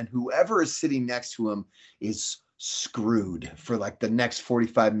stuff, and whoever is sitting next to him is screwed for like the next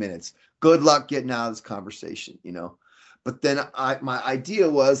 45 minutes. Good luck getting out of this conversation, But then my idea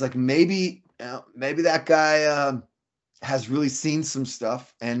was like, maybe that guy has really seen some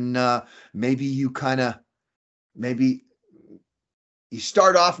stuff, and maybe you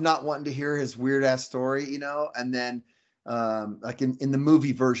start off not wanting to hear his weird ass story, and then like in the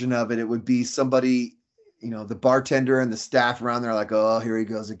movie version of it, it would be somebody, the bartender and the staff around there like, oh, here he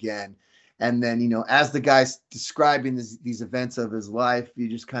goes again. And then, as the guy's describing these events of his life, you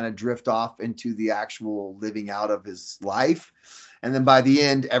just kind of drift off into the actual living out of his life. And then by the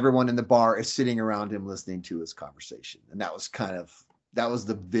end, everyone in the bar is sitting around him listening to his conversation. And that was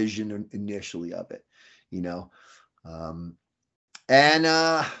the vision initially of it,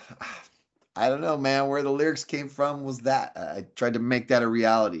 I don't know, man, where the lyrics came from was that I tried to make that a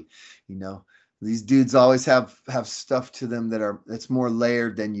reality. These dudes always have stuff to them that's more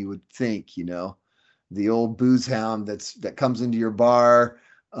layered than you would think. The old booze hound that comes into your bar.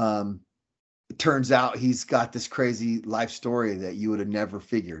 It turns out he's got this crazy life story that you would have never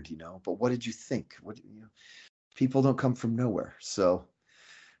figured. But what did you think? People don't come from nowhere. So,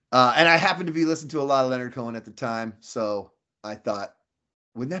 and I happened to be listening to a lot of Leonard Cohen at the time, so I thought,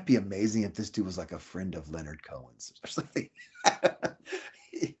 wouldn't that be amazing if this dude was like a friend of Leonard Cohen's or something?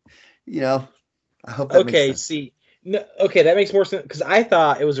 I hope that makes sense. That makes more sense, because I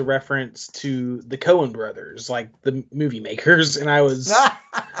thought it was a reference to the Coen brothers, like the movie makers, and I was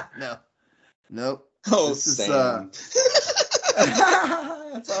Nope. Oh, Sam.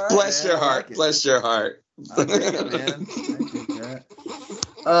 That's all right, bless your heart. Like bless your heart. I take it, man. I take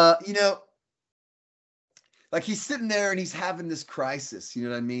that. Like he's sitting there and he's having this crisis. You know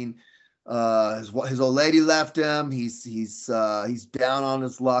what I mean? His old lady left him. He's down on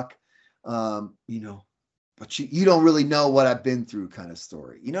his luck. But you don't really know what I've been through, kind of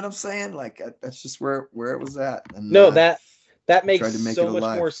story. You know what I'm saying? Like that's just where it was at. And, that makes so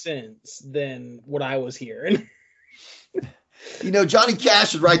much more sense than what I was hearing. Johnny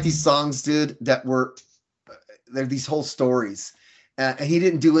Cash would write these songs, dude, that were they're these whole stories, and he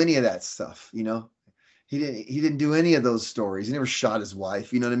didn't do any of that stuff. He didn't do any of those stories. He never shot his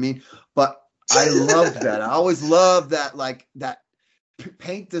wife. You know what I mean? But I love that. I always love that. Like that.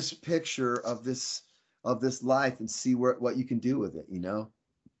 Paint this picture of this life and see what you can do with it.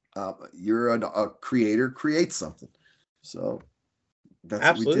 You're a creator, create something. So that's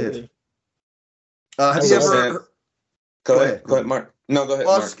Absolutely. what we did. Have you ever? Go ahead, Mark. No, go ahead.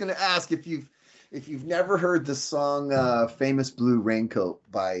 Well, I Mark. was just going to ask if If you've never heard the song "Famous Blue Raincoat"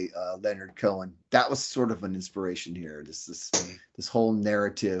 by Leonard Cohen, that was sort of an inspiration here. This whole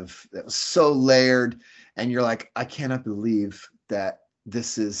narrative that was so layered, and you're like, I cannot believe that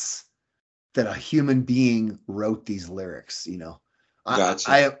that a human being wrote these lyrics. You know,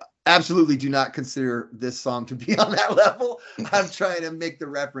 Gotcha. I absolutely do not consider this song to be on that level. I'm trying to make the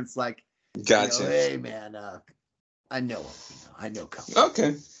reference like, Gotcha. hey man, I know Cohen.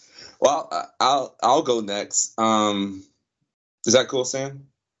 Okay. Well, I'll go next. Is that cool, Sam?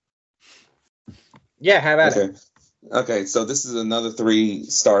 Yeah, how about it? Okay, so this is another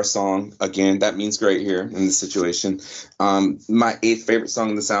 3-star song. Again, that means great here in this situation. My 8th favorite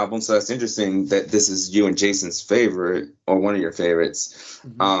song in this album. So that's interesting that this is you and Jason's favorite, or one of your favorites.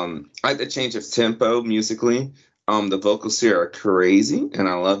 I like the change of tempo musically. The vocals here are crazy, and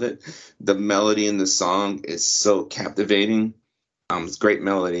I love it. The melody in the song is so captivating. It's great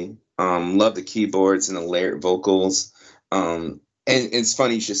melody. Love the keyboards and the layered vocals. And it's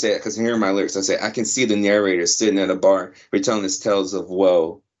funny you should say it, because hearing my lyrics, I say, I can see the narrator sitting at a bar retelling his tales of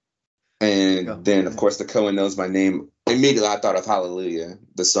woe. And then, of course, the Cohen knows my name. Immediately, I thought of Hallelujah,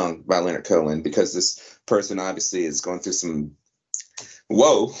 the song by Leonard Cohen, because this person obviously is going through some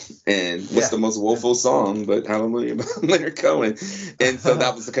woe. And what's the most woeful song but Hallelujah by Leonard Cohen? And so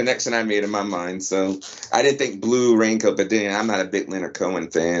that was the connection I made in my mind. So I didn't think Blue Raincoat, but then I'm not a big Leonard Cohen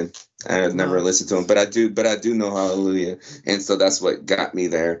fan. I've never listened to him, but I do know Hallelujah, and so that's what got me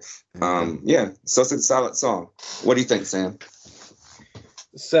there. So it's a solid song. What do you think, Sam?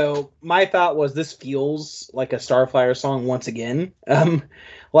 So my thought was, this feels like a Starflyer song once again.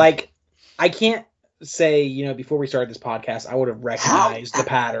 Like, I can't say, before we started this podcast, I would have recognized the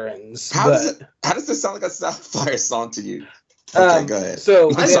patterns. How does this sound like a Starflyer song to you? Okay, go ahead. So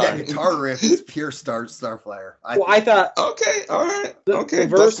I think that guitar riff is pure Starflyer. I thought. Okay, all right. The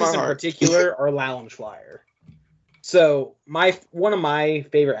verses in particular are Lounge Flyer. So one of my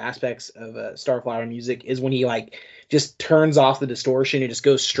favorite aspects of Starflyer music is when he just turns off the distortion and just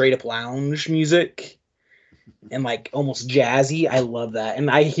goes straight up lounge music and almost jazzy. I love that, and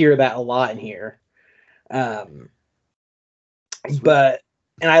I hear that a lot in here.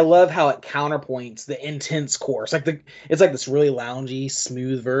 And I love how it counterpoints the intense chorus. It's this really loungy,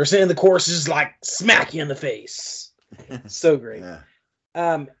 smooth verse, and the chorus is just smack you in the face. So great. Yeah.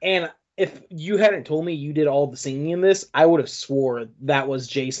 And if you hadn't told me you did all the singing in this, I would have swore that was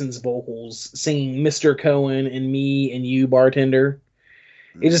Jason's vocals singing Mr. Cohen and Me and You, Bartender.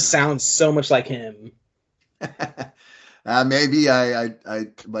 It just sounds so much like him. Maybe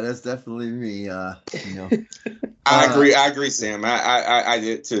but it's definitely me. I agree, Sam. I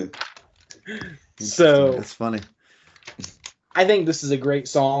did too. So it's funny. I think this is a great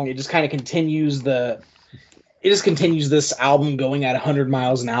song. It just kind of continues this album going at 100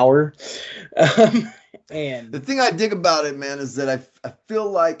 miles an hour. And the thing I dig about it, man, is that I feel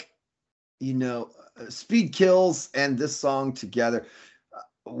like, Speed Kills and this song together.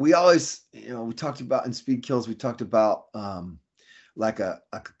 We always, we talked about in Speed Kills, we talked about like a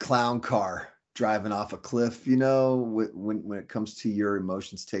clown car driving off a cliff, when it comes to your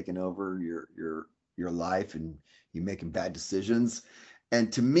emotions taking over your life and you making bad decisions.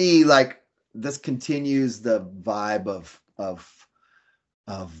 And to me, this continues the vibe of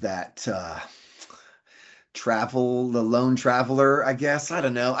that the lone traveler, I guess. I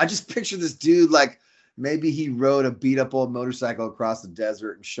don't know. I just picture this dude maybe he rode a beat up old motorcycle across the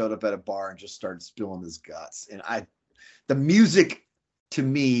desert and showed up at a bar and just started spilling his guts. And the music to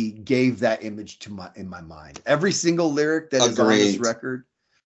me gave that image in my mind. Every single lyric that is on this record,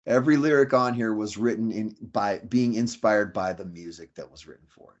 every lyric on here was written by being inspired by the music that was written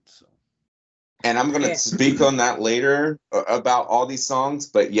for it. So. And I'm going to speak on that later about all these songs.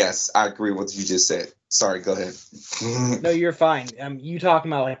 But yes, I agree with what you just said. Sorry, go ahead. No, you're fine. You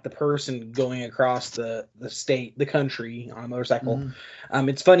talking about the person going across the state, the country on a motorcycle. Mm-hmm.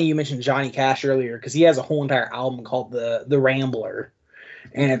 It's funny you mentioned Johnny Cash earlier, because he has a whole entire album called The Rambler.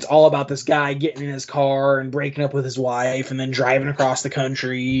 And it's all about this guy getting in his car and breaking up with his wife and then driving across the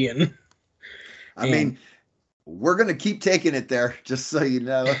country. And I mean, we're going to keep taking it there, just so you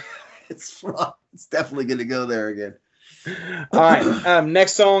know. It's definitely going to go there again. All right.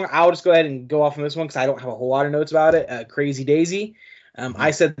 Next song, I'll just go ahead and go off on this one because I don't have a whole lot of notes about it. Crazy Daisy. I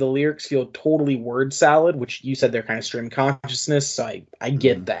said the lyrics feel totally word salad, which you said they're kind of stream consciousness. So I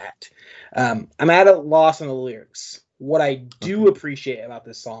get that. I'm at a loss on the lyrics. What I do appreciate about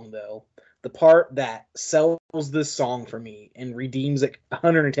this song, though, the part that sells this song for me and redeems it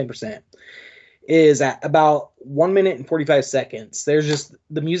 110%, is at about 1 minute and 45 seconds. There's just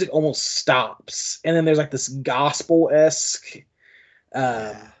the music almost stops, and then there's this gospel-esque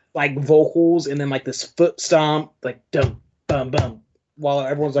like vocals and then like this foot stomp, like dum bum bum, while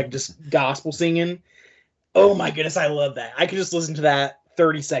everyone's like just gospel singing. Oh my goodness, I love that. I could just listen to that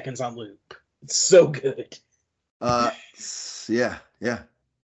 30 seconds on loop. It's so good. Yeah.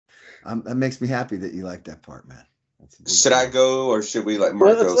 That makes me happy that you like that part, man. Should I go or should we let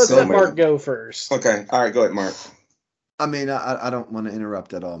Mark go? Let's let Mark go first. Okay. All right. Go ahead, Mark. I mean, I don't want to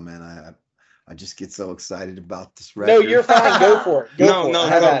interrupt at all, man. I just get so excited about this record. No, you're fine. Go for it. Go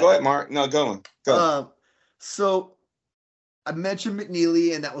ahead, Mark. No, go. So I mentioned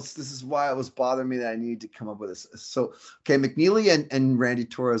McNeely, and this is why it was bothering me that I needed to come up with this. So, okay, McNeely and Randy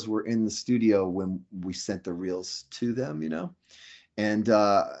Torres were in the studio when we sent the reels to them, and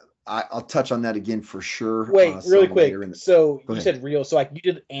I'll touch on that again for sure. Wait, really quick. So you said real. So like you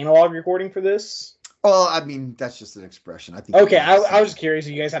did analog recording for this? Oh, I mean, that's just an expression. I think. Okay, I was curious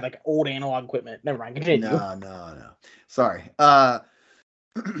if you guys had like old analog equipment. Never mind. Continue. No. Sorry.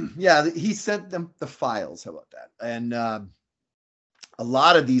 Yeah, he sent them the files. How about that? And a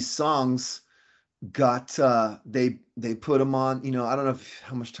lot of these songs got they put them on. I don't know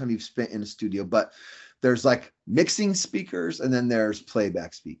how much time you've spent in a studio, but there's like mixing speakers and then there's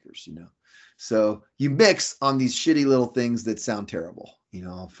playback speakers. So you mix on these shitty little things that sound terrible.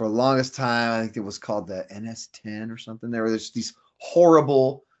 For the longest time, I think it was called the NS10 or something. There were these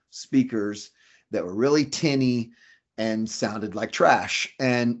horrible speakers that were really tinny and sounded like trash.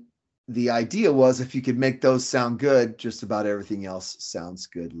 And the idea was if you could make those sound good, just about everything else sounds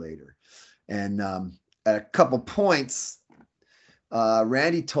good later. And at a couple points,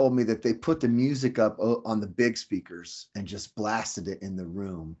 Randy told me that they put the music up on the big speakers and just blasted it in the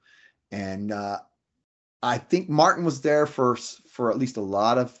room. And I think Martin was there for at least a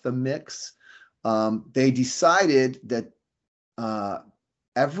lot of the mix. They decided that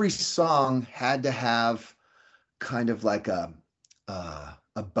every song had to have kind of like a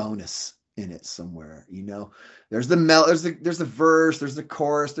bonus in it somewhere. There's the verse, there's the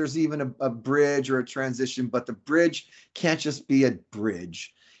chorus, there's even a bridge or a transition, but the bridge can't just be a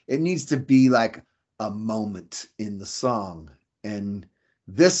bridge. It needs to be like a moment in the song. And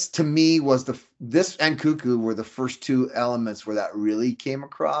this to me was this and Cuckoo were the first two elements where that really came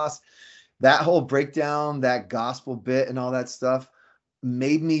across. That whole breakdown, that gospel bit and all that stuff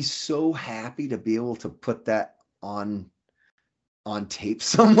made me so happy to be able to put that on tape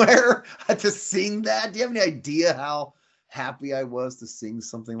somewhere to sing that. Do you have any idea how happy I was to sing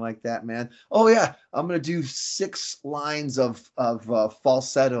something like that, man? Oh yeah, I'm gonna do 6 lines of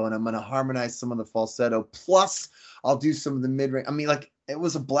falsetto, and I'm gonna harmonize some of the falsetto. Plus, I'll do some of the mid range. I mean, like, it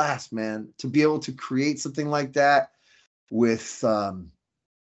was a blast, man, to be able to create something like that with the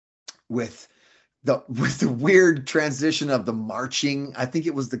weird transition of the marching. I think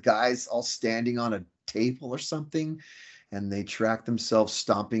it was the guys all standing on a table or something, and they tracked themselves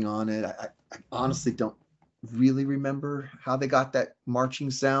stomping on it. I honestly don't really remember how they got that marching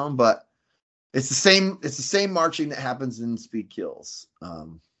sound, but it's the same marching that happens in Speed Kills.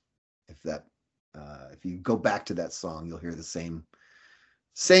 If you go back to that song, you'll hear the same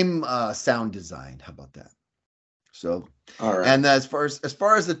sound design. How about that? So, all right. And as far as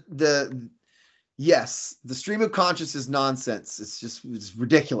the yes, the stream of conscious is nonsense. It's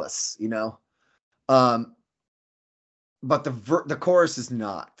ridiculous, but the chorus is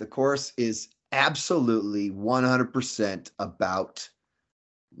not. The chorus is absolutely 100% about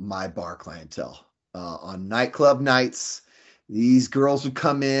my bar clientele. On nightclub nights, these girls would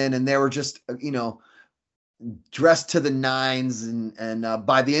come in and they were just, dressed to the nines. And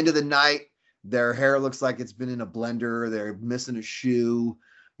by the end of the night, their hair looks like it's been in a blender. They're missing a shoe.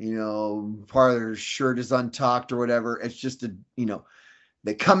 Part of their shirt is untucked or whatever. It's just they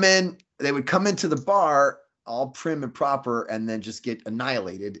would come into the bar all prim and proper and then just get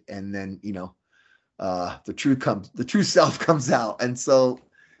annihilated. And then, the true self comes out. And so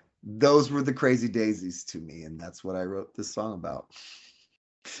those were the crazy daisies to me. And that's what I wrote this song about.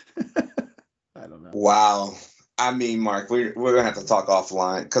 I don't know. Wow. I mean, Mark, we're gonna have to talk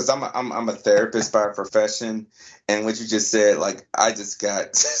offline because I'm a therapist by profession, and what you just said, like, I just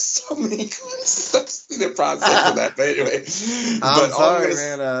got so many steps in the process of that. But anyway, I'm sorry,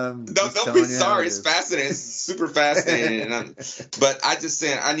 man. Don't be sorry. It's fascinating. It's super fascinating. But I just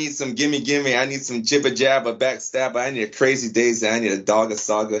saying, I need some gimme. I need some jibba jabba backstabber. I need a crazy daisy. I need a dogga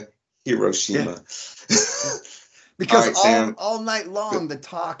saga Hiroshima. Yeah. Because all night long the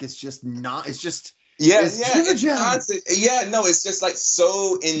talk is just not. It's just. It's nonsense. Yeah, no, it's just like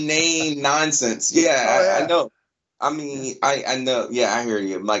so inane nonsense. Yeah, I know. I mean, I know. Yeah, I hear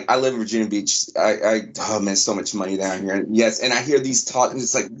you. Like, I live in Virginia Beach. Oh man, so much money down here. Yes, and I hear these talking.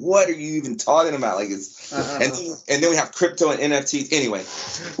 It's like, what are you even talking about? Like, it's and then we have crypto and NFTs. Anyway,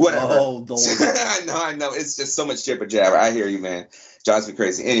 whatever. Oh, I know. It's just so much jibber jabber. I hear you, man. Drives me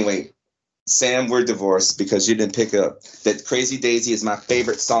crazy. Anyway, Sam, we're divorced because you didn't pick up that Crazy Daisy is my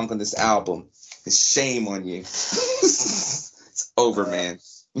favorite song on this album. Shame on you. It's over, man.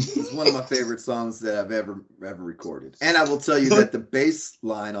 It's one of my favorite songs that I've ever recorded. And I will tell you that the bass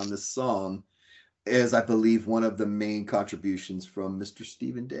line on this song is, I believe, one of the main contributions from Mr.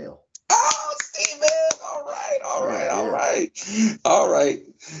 Stephen Dale. Oh, Stephen! All right.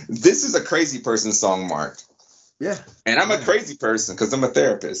 This is a crazy person song, Mark. Yeah. And I'm a crazy person because I'm a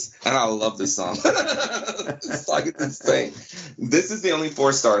therapist. And I love this song. It's like insane. This is the only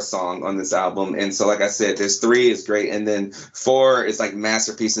 4-star song on this album. And so, like I said, there's 3 is great. And then 4 is like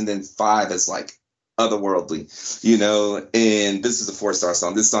masterpiece. And then 5 is like otherworldly, you know. And this is a 4-star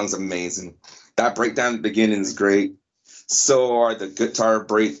song. This song's amazing. That breakdown at the beginning is great. So are the guitar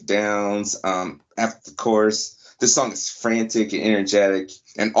breakdowns after the chorus. This song is frantic and energetic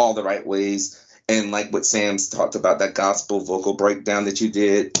in all the right ways. And like what Sam's talked about, that gospel vocal breakdown that you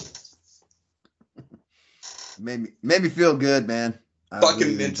did. Made me feel good, man.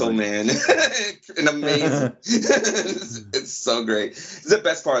 Fucking mental, man. And amazing. It's so great. It's the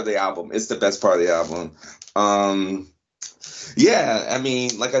best part of the album. Yeah, I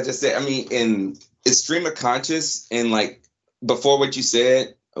mean, like I just said, I mean, in it's stream of conscious, and like before what you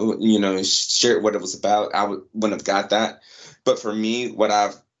said, you know, shared what it was about, I wouldn't have got that. But for me, what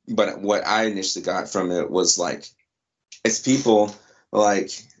I initially got from it was like, it's people,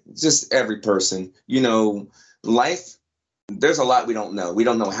 like just every person, you know, life. There's a lot we don't know. We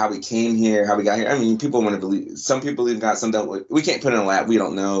don't know how we came here, how we got here. I mean, people want to believe. Some people believe in God, some don't. We can't put it in a lab. We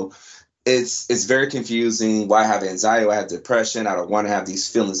don't know. It's very confusing. Why I have anxiety? Why I have depression? I don't want to have these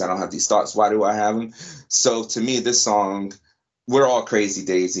feelings. I don't have these thoughts. Why do I have them? So to me, this song, we're all crazy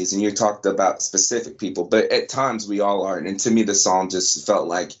daisies, and you talked about specific people, but at times we all are. And to me, the song just felt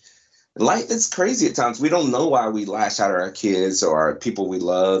like life is crazy at times. We don't know why we lash out at our kids or our people we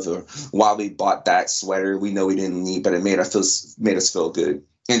love, or why we bought that sweater we know we didn't need, but it made us feel good.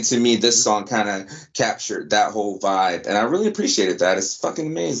 And to me, this song kind of captured that whole vibe, and I really appreciated that. It's fucking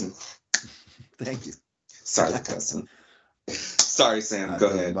amazing. Thank you. Sorry, cousin. Sorry, Sam. Go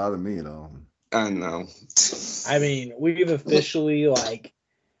ahead. Doesn't bother me at all. I know. I mean, we've officially like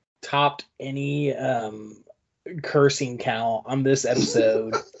topped any cursing count on this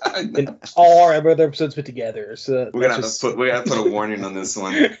episode and all our other episodes put together. So we gotta put a warning on this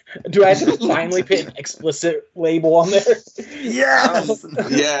one. Do I have to finally put an explicit label on there? Yes.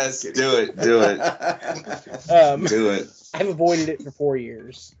 Yes. Do it. Do it. I've avoided it for 4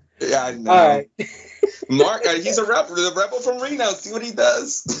 years. Yeah, I know. All right. Mark, he's a rebel. The rebel from Reno. See what he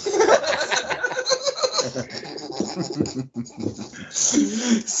does.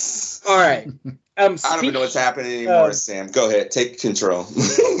 All right. I don't even know what's happening anymore, Sam. Go ahead. Take control.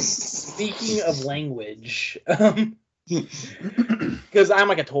 Speaking of language, because I'm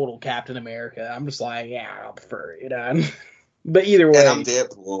like a total Captain America. I'm just like, yeah, I'll prefer it. But either way. And I'm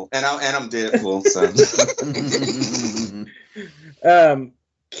Deadpool. And I'm Deadpool. So.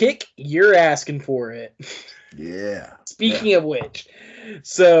 Kick, you're asking for it. Yeah. Speaking of which,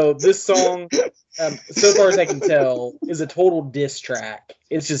 so this song, so far as I can tell, is a total diss track.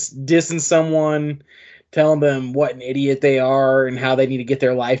 It's just dissing someone, telling them what an idiot they are and how they need to get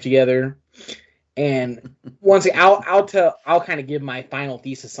their life together. And once I'll kind of give my final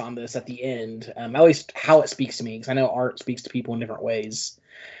thesis on this at the end, at least how it speaks to me, because I know art speaks to people in different ways.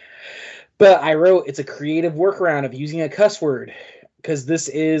 But I wrote, it's a creative workaround of using a cuss word. Because this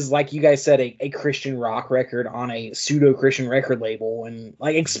is, like you guys said, a Christian rock record on a pseudo-Christian record label. And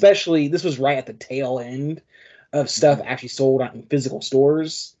like especially, this was right at the tail end of stuff actually sold in physical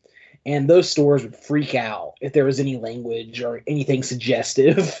stores. And those stores would freak out if there was any language or anything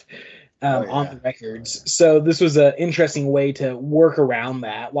suggestive on the records. So this was an interesting way to work around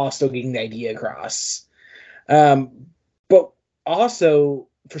that while still getting the idea across. But also,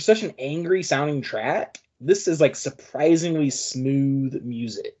 for such an angry-sounding track, this is like surprisingly smooth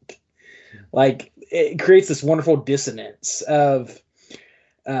music. Like it creates this wonderful dissonance of,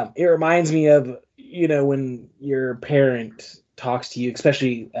 it reminds me of, you know, when your parent talks to you,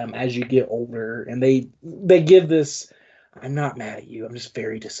 especially as you get older, and they give this, I'm not mad at you, I'm just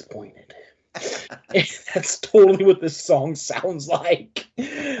very disappointed. That's totally what this song sounds like.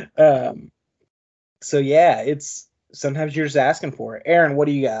 So yeah, it's, sometimes you're just asking for it. Aaron, what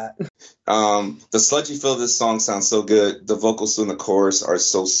do you got? The sludgy feel of this song sounds so good. The vocals in the chorus are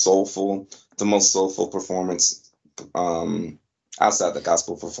so soulful. The most soulful performance outside the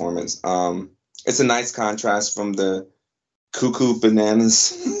gospel performance. It's a nice contrast from the cuckoo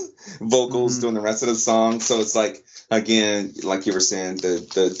bananas vocals during the rest of the song. So it's like, again, like you were saying,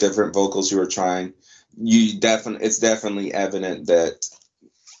 the different vocals you were trying, it's definitely evident that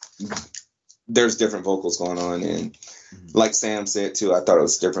there's different vocals going on. And like Sam said too, I thought it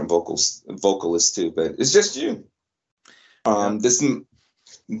was different vocalists too, but it's just you. This and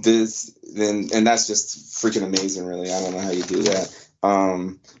that's just freaking amazing, really. I don't know how you do that.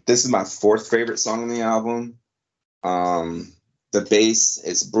 This is my fourth favorite song on the album. The bass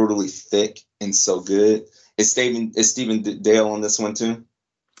is brutally thick and so good. Is Stephen Dale on this one too?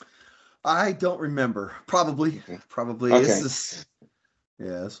 I don't remember. Probably. Okay. This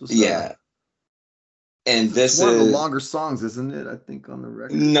was and this is one of the longer songs, isn't it? I think on the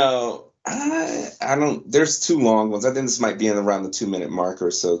record. No, I don't. There's two long ones. I think this might be in around the 2-minute mark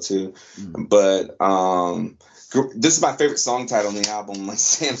or so too. But this is my favorite song title on the album. Like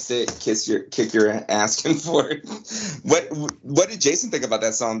Sam said, kick your asking for it. What did Jason think about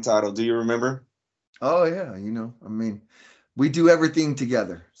that song title? Do you remember? Oh yeah, I mean, we do everything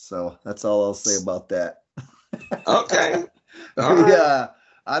together, so that's all I'll say about that. Okay. Yeah,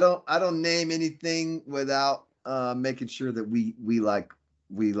 I don't name anything without making sure that we like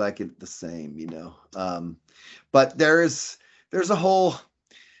it the same, But there's a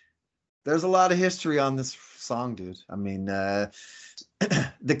lot of history on this song, dude. I mean, the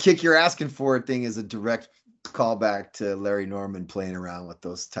kick you're asking for it thing is a direct callback to Larry Norman playing around with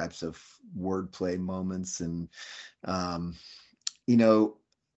those types of wordplay moments. And,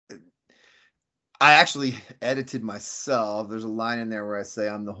 I actually edited myself. There's a line in there where I say,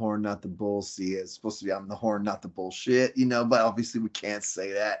 I'm the horn, not the bull. See, it's supposed to be, I'm the horn, not the bullshit, but obviously we can't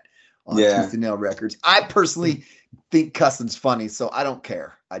say that on Tooth and Nail Records. I personally think cussing's funny, so I don't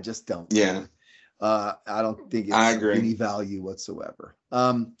care. I just don't. Yeah. I don't think it's of any value whatsoever.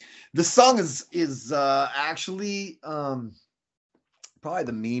 The song is actually probably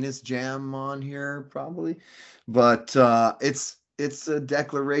the meanest jam on here, probably, but it's a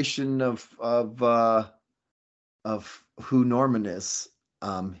declaration of who Norman is.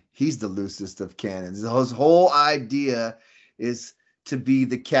 He's the loosest of cannons. His whole idea is to be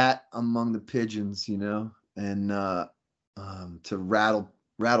the cat among the pigeons, and to rattle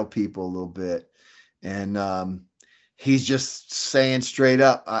people a little bit. And he's just saying straight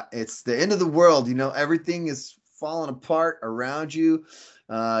up, it's the end of the world. Everything is falling apart around you.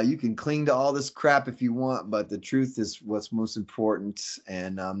 You can cling to all this crap if you want, but the truth is what's most important,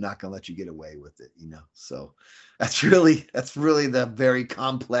 and I'm not gonna let you get away with it, So that's really the very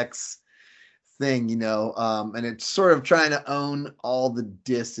complex thing, and it's sort of trying to own all the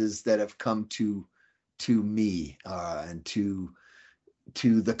disses that have come to me and to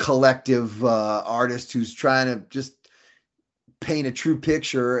the collective artist who's trying to just paint a true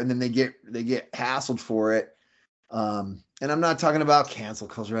picture, and then they get hassled for it. And I'm not talking about cancel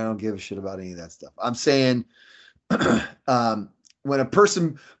culture. I don't give a shit about any of that stuff. I'm saying when a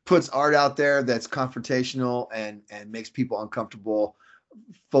person puts art out there that's confrontational and makes people uncomfortable,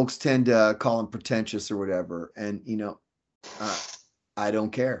 folks tend to call them pretentious or whatever. And, I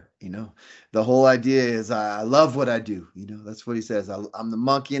don't care. The whole idea is I love what I do. That's what he says. I'm the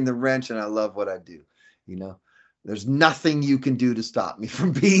monkey in the wrench, and I love what I do. There's nothing you can do to stop me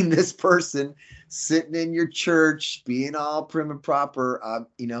from being this person sitting in your church, being all prim and proper.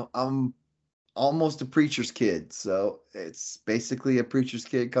 I'm almost a preacher's kid. So it's basically a preacher's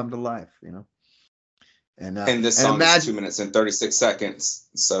kid come to life, And this song is 2 minutes and 36 seconds.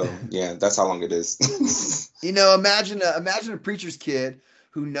 So yeah, that's how long it is. Imagine a preacher's kid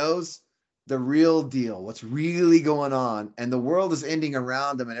who knows the real deal, what's really going on, and the world is ending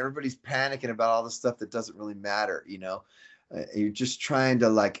around them, and everybody's panicking about all the stuff that doesn't really matter. You're just trying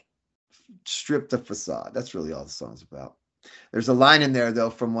to strip the facade. That's really all the song's about. There's a line in there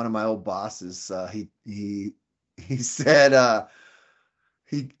though from one of my old bosses. He said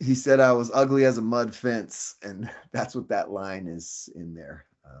he said I was ugly as a mud fence, and that's what that line is in there.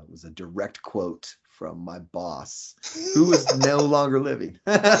 It was a direct quote from my boss, who is no longer living.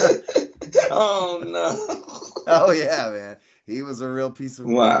 Oh no! Oh yeah, man, he was a real piece of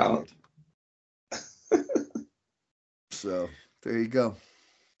wow. So there you go.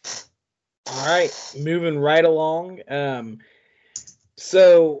 All right, moving right along.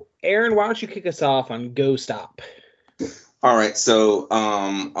 So Aaron, why don't you kick us off on Go Stop? All right, so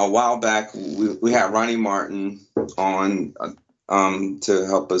a while back we had Ronnie Martin on to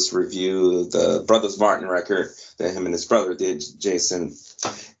help us review the Brothers Martin record that him and his brother did, Jason.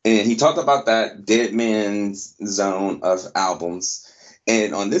 And he talked about that Dead Man's Zone of albums.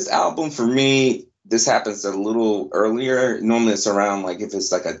 And on this album, for me, this happens a little earlier. Normally it's around like if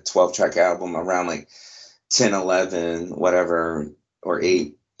it's like a 12-track album, around like 10, 11, whatever, or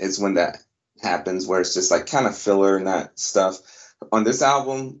 8 is when that happens, where it's just like kind of filler, not stuff. On this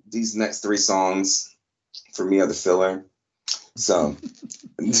album, these next 3 songs for me are the filler. So,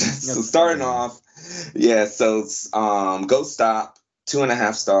 so starting off, yeah, so Go Stop,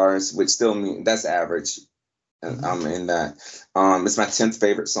 2.5 stars, which still mean that's average. And I'm in that. It's my 10th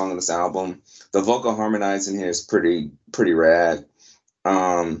favorite song on this album. The vocal harmonizing here is pretty rad.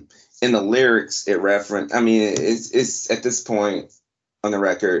 In the lyrics, it reference. I mean, it's at this point on the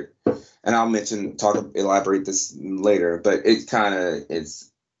record, and I'll elaborate this later. But it kind of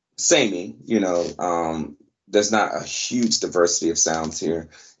it's samey, you know. There's not a huge diversity of sounds here,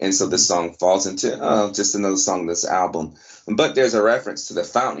 and so this song falls into just another song on this album. But there's a reference to the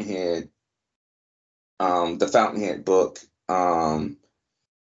Fountainhead book. And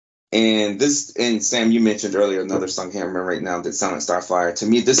Sam, you mentioned earlier another song I can't remember right now that sounded like Starflyer. To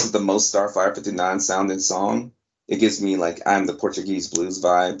me, this is the most Starflyer 59 sounding song. It gives me like I'm the Portuguese blues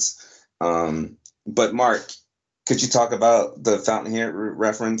vibes. But Mark, could you talk about the Fountainhead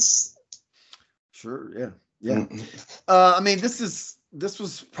reference? Sure, yeah. I mean, this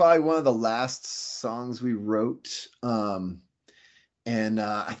was probably one of the last songs we wrote. And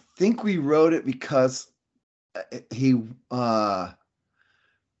I think we wrote it because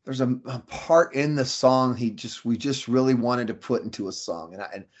there's a part in the song we just really wanted to put into a song,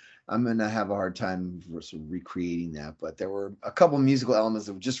 and I'm gonna have a hard time sort of recreating that, but there were a couple musical elements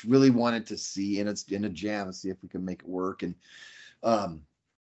that we just really wanted to see in a jam and see if we could make it work. And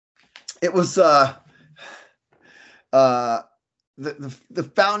it was the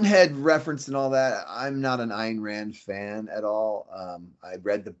Fountainhead reference and all that. I'm not an Ayn Rand fan at all. I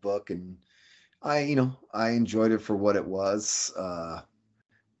read the book and I enjoyed it for what it was,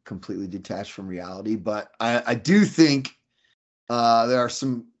 completely detached from reality. But I do think there are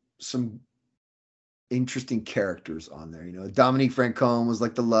some interesting characters on there. You know, Dominique Francoeur was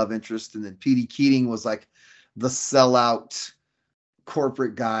like the love interest, and then Petey Keating was like the sellout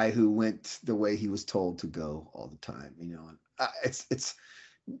corporate guy who went the way he was told to go all the time. You know, it's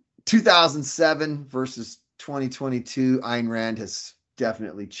 2007 versus 2022. Ayn Rand has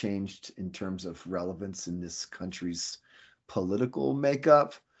definitely changed in terms of relevance in this country's political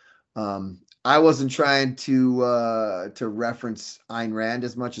makeup. I wasn't trying to reference Ayn Rand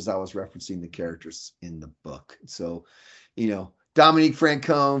as much as I was referencing the characters in the book. So, you know, Dominique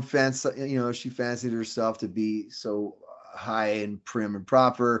Francoeur, she fancied herself to be so high and prim and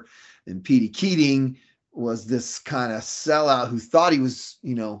proper, and Petey Keating was this kind of sellout who thought he was,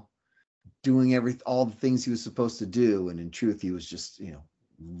 you know, doing all the things he was supposed to do, and in truth, he was just, you know,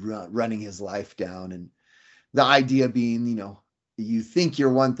 running his life down. And the idea being, you know, you think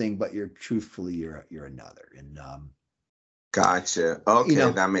you're one thing, but you're another. And gotcha. Okay, you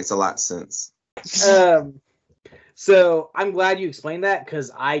know, that makes a lot of sense. So I'm glad you explained that,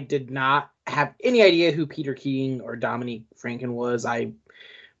 because I did not have any idea who Peter Keating or Dominique Francoeur was. I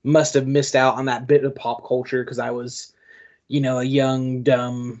must have missed out on that bit of pop culture because I was, you know, a young,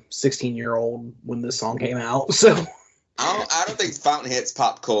 dumb 16-year-old when this song came out. So I don't think Fountainhead's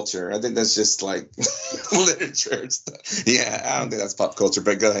pop culture. I think that's just like literature stuff. Yeah, I don't think that's pop culture,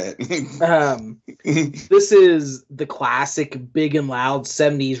 but go ahead. This is the classic big and loud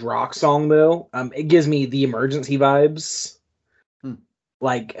 70s rock song, though. It gives me The Emergency vibes.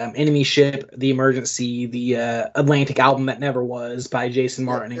 Like Enemy Ship, The Emergency, the Atlantic album that never was by Jason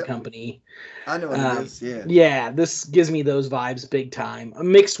Martin and Company. I know what it is, yeah. Yeah, this gives me those vibes big time.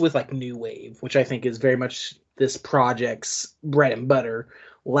 Mixed with like new wave, which I think is very much this project's bread and butter.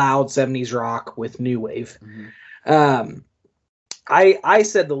 Loud 70s rock with new wave. Mm-hmm. I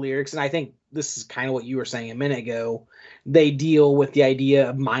said the lyrics, and I think this is kind of what you were saying a minute ago. They deal with the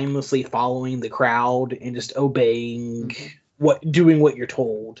idea of mindlessly following the crowd and just obeying... Mm-hmm. Doing what you're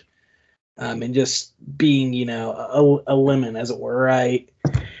told, and just being, you know, a lemon, as it were, right?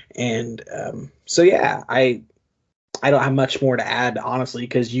 And so yeah, I don't have much more to add, honestly,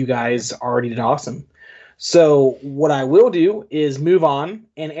 because you guys already did awesome. So what I will do is move on.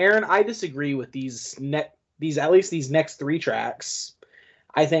 And Aaron, I disagree with these at least these next 3 tracks.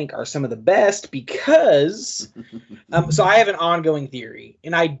 I think are some of the best because so I have an ongoing theory,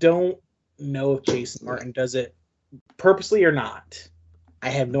 and I don't know if Jason Martin does it purposely or not. I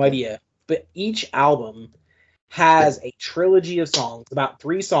have no idea. But each album has a trilogy of songs, about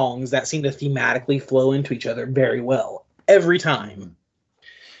 3 songs that seem to thematically flow into each other very well every time.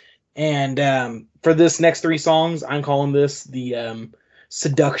 And for this next 3 songs, I'm calling this the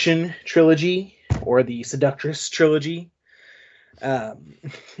Seduction Trilogy or the Seductress Trilogy.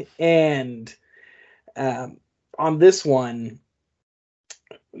 And On this one,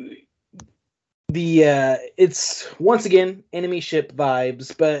 it's once again enemy ship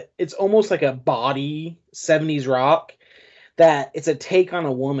vibes, but it's almost like a body 70s rock that it's a take on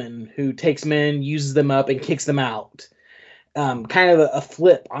a woman who takes men, uses them up, and kicks them out. Kind of a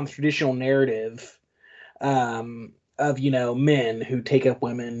flip on traditional narrative of men who take up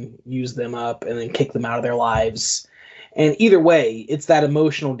women, use them up, and then kick them out of their lives. And either way, it's that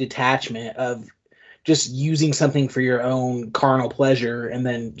emotional detachment of just using something for your own carnal pleasure and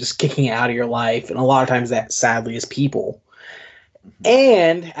then just kicking it out of your life. And a lot of times that sadly is people.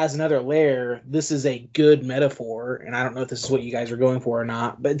 And as another layer, this is a good metaphor, and I don't know if this is what you guys are going for or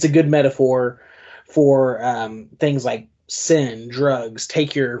not, but it's a good metaphor for things like sin, drugs.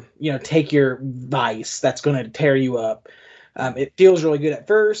 Take your vice that's going to tear you up. It feels really good at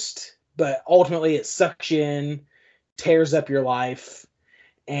first, but ultimately it sucks you in, tears up your life,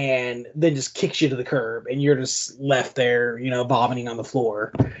 and then just kicks you to the curb, and you're just left there, vomiting on the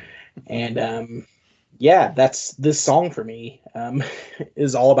floor. And yeah, that's this song for me.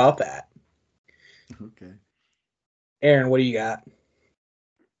 Is all about that. Okay. Aaron, what do you got?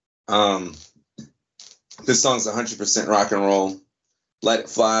 This song's 100% rock and roll. Let it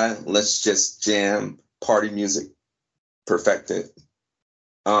fly. Let's just jam. Party music. Perfected.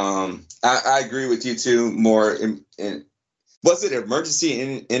 I agree with you too. More in was it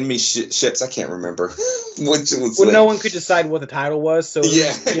emergency enemy ships? I can't remember. Which was no one could decide what the title was, so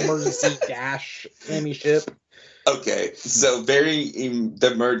yeah, the emergency dash enemy ship. Okay, so very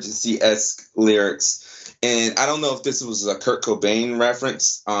the emergency-esque lyrics, and I don't know if this was a Kurt Cobain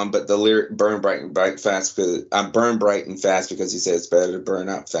reference, but the lyric "burn bright and fast" because burn bright and fast because he said it's better to burn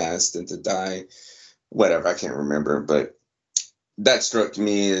out fast than to die. Whatever, I can't remember, but that struck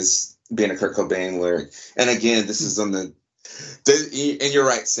me as being a Kurt Cobain lyric. And again, this is on and you're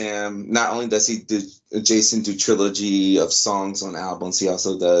right, Sam. Not only does Jason do trilogy of songs on albums, he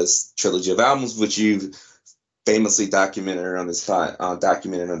also does trilogy of albums, which you've famously documented on this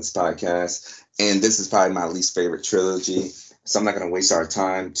podcast. And this is probably my least favorite trilogy, so I'm not going to waste our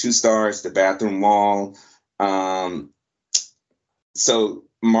time. 2 stars, The Bathroom Wall. So,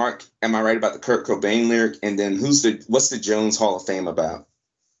 Mark, am I right about the Kurt Cobain lyric? And then what's the Jones Hall of Fame about?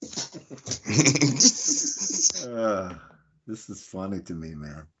 This is funny to me,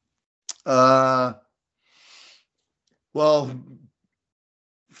 man. Well,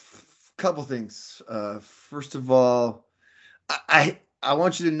 couple things. First of all, I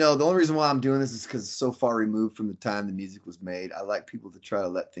want you to know the only reason why I'm doing this is because it's so far removed from the time the music was made. I like people to try to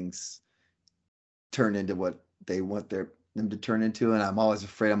let things turn into what they want them to turn into, and I'm always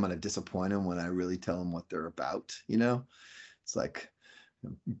afraid I'm going to disappoint them when I really tell them what they're about. It's like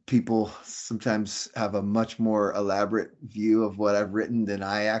people sometimes have a much more elaborate view of what I've written than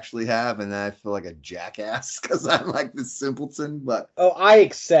I actually have, and I feel like a jackass because I'm like this simpleton. But I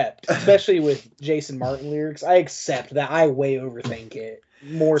accept, especially with Jason Martin lyrics, I accept that I way overthink it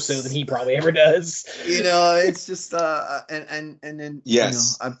more so than he probably ever does. It's just and then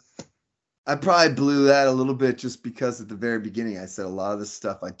yes, I probably blew that a little bit just because at the very beginning I said a lot of this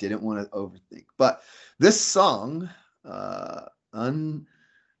stuff I didn't want to overthink. But this song, I'm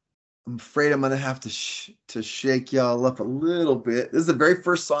afraid I'm going to have to shake y'all up a little bit. This is the very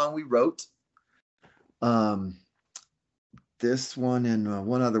first song we wrote. This one and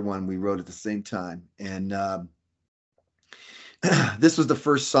one other one we wrote at the same time. And this was the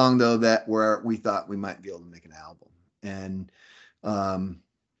first song, though, where we thought we might be able to make an album. And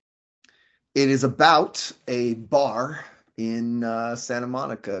it is about a bar in Santa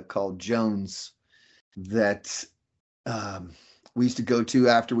Monica called Jones that we used to go to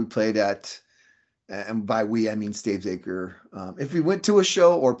after we played at, and by we, I mean Stavesacre. If we went to a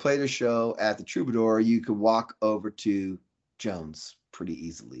show or played a show at the Troubadour, you could walk over to Jones pretty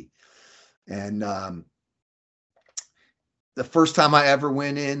easily. And the first time I ever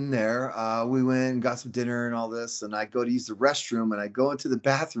went in there, we went and got some dinner and all this, and I go to use the restroom, and I go into the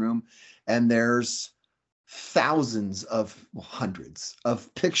bathroom, and there's hundreds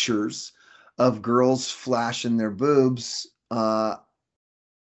of pictures of girls flashing their boobs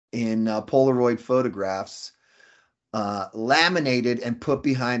in Polaroid photographs, laminated and put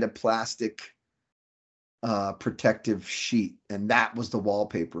behind a plastic protective sheet. And that was the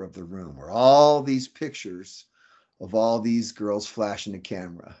wallpaper of the room, were all these pictures of all these girls flashing the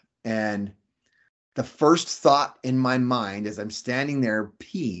camera. And the first thought in my mind as I'm standing there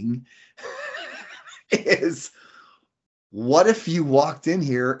peeing is, what if you walked in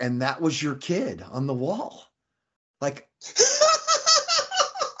here and that was your kid on the wall? Like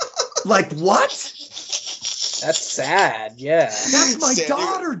what? That's sad. Yeah. That's my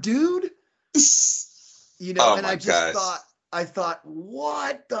daughter, dude. you know, Oh and my gosh. I thought,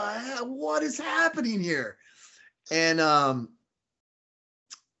 what the hell? What is happening here? And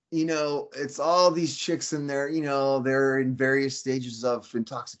you know, it's all these chicks in there, you know, they're in various stages of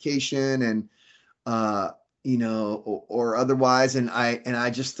intoxication and you know, or otherwise. And I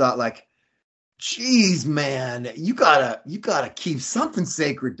just thought like, geez, man, you gotta keep something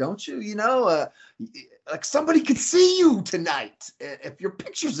sacred, don't you? You know, like somebody could see you tonight if your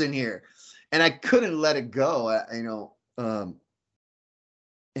picture's in here. And I couldn't let it go, you know.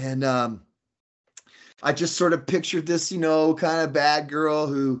 And I just sort of pictured this, you know, kind of bad girl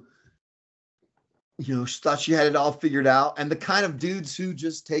who, you know, she thought she had it all figured out, and the kind of dudes who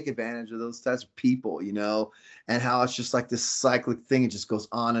just take advantage of those types of people, you know, and how it's just like this cyclic thing. It just goes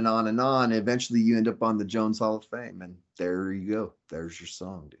on and on and on. And eventually you end up on the Jones Hall of Fame, and there you go. There's your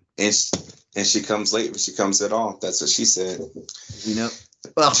song, dude. And she comes late, but she comes at all. That's what she said. You know,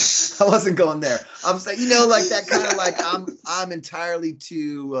 well, I wasn't going there. I'm saying, you know, like that kind of like I'm entirely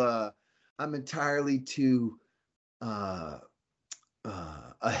too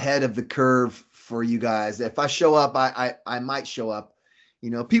ahead of the curve for you guys. If I show up, I might show up.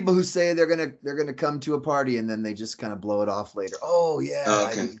 You know, people who say they're gonna come to a party and then they just kind of blow it off later. Oh yeah,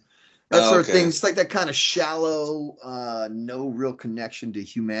 Okay. that sort of thing. It's like that kind of shallow, no real connection to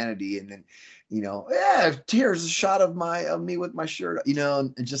humanity. And then, you know, yeah, here's a shot of me with my shirt, you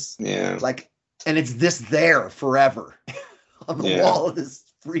know, and just like, and it's this there forever on the wall of this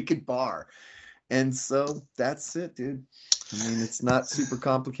freaking bar. And so that's it, dude. I mean, it's not super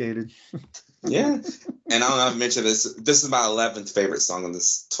complicated. Yeah. And I don't know if I mentioned this. This is my 11th favorite song on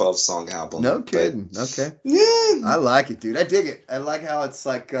this 12-song album. No kidding. Okay. Yeah. I like it, dude. I dig it. I like how it's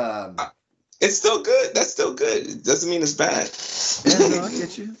like... it's still good. That's still good. It doesn't mean it's bad. Yeah, no, I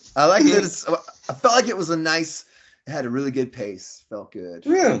get you. I like that I felt like it was it had a really good pace. Felt good.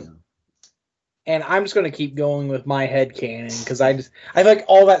 Yeah. You know. And I'm just going to keep going with my head canon because I feel like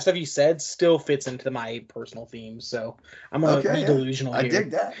all that stuff you said still fits into my personal themes. So I'm going to be delusional here. I dig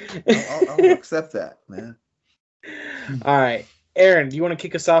that. I'll accept that, man. All right. Aaron, do you want to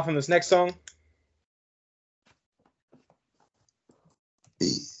kick us off on this next song?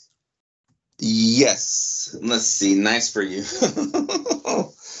 Yes. Let's see. Nice for You.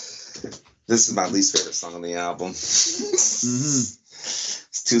 This is my least favorite song on the album. Mm-hmm.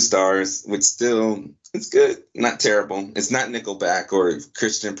 It's 2 stars, which still, it's good. Not terrible. It's not Nickelback or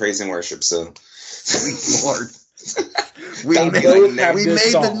Christian praise and worship, so. Sweet Lord. We made the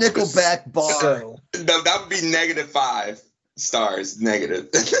the Nickelback bar. So. No, that would be -5 stars. Negative.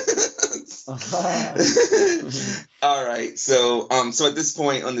 All right. So at this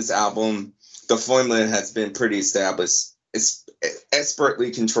point on this album, the formula has been pretty established. It's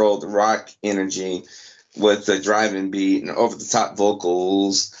expertly controlled rock energy with the driving beat and over the top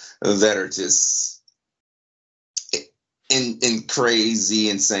vocals that are just in crazy,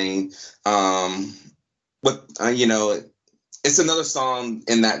 insane. You know, it's another song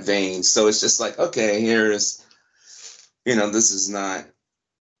in that vein. So it's just like, okay, here's, you know, it's not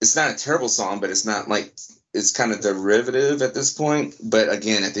a terrible song, but it's not like, it's kind of derivative at this point. But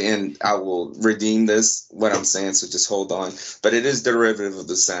again, at the end, I will redeem what I'm saying. So just hold on. But it is derivative of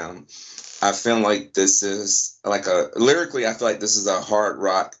the sound. I feel like this is like lyrically, I feel like this is a hard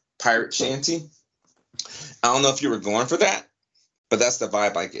rock pirate shanty. I don't know if you were going for that, but that's the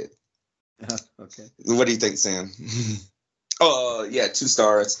vibe I get. Okay. What do you think, Sam? Oh, yeah, 2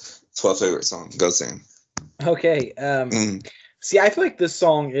 stars, 12th favorite song. Go, Sam. Okay. See, I feel like this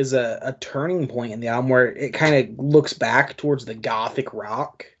song is a turning point in the album where it kind of looks back towards the gothic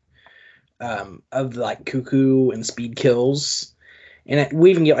rock of like Cuckoo and Speed Kills. And we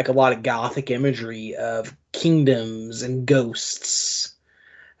even get like a lot of gothic imagery of kingdoms and ghosts.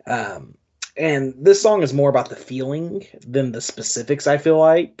 And this song is more about the feeling than the specifics, I feel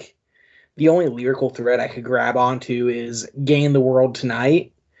like. The only lyrical thread I could grab onto is gain the world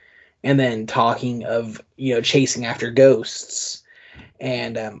tonight. And then talking of, you know, chasing after ghosts.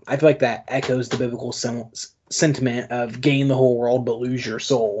 And I feel like that echoes the biblical sentiment of gain the whole world but lose your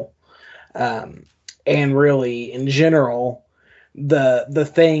soul. And really, in general,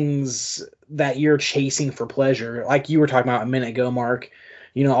 the things that you're chasing for pleasure, like you were talking about a minute ago, Mark,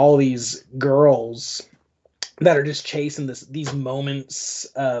 you know, all these girls that are just chasing these moments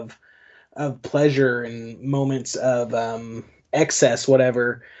of pleasure and moments of excess,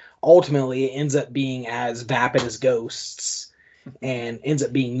 whatever. Ultimately, it ends up being as vapid as ghosts and ends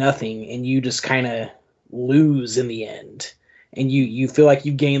up being nothing. And you just kind of lose in the end. And you feel like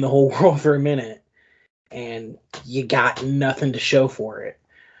you gained the whole world for a minute and you got nothing to show for it.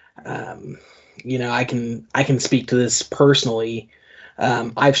 You know, I can speak to this personally.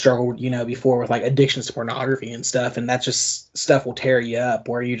 I've struggled, before with like addictions to pornography and stuff, and that just stuff will tear you up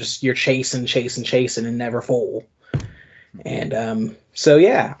where you're chasing, chasing, chasing and never full. And so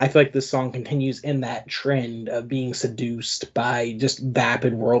yeah, I feel like this song continues in that trend of being seduced by just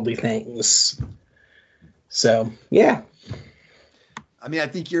vapid worldly things. So yeah. I mean, I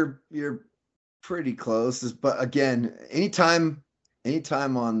think you're pretty close, but again, anytime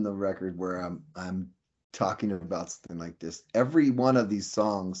on the record where I'm talking about something like this, every one of these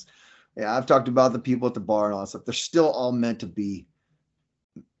songs, yeah, I've talked about the people at the bar and all that stuff, they're still all meant to be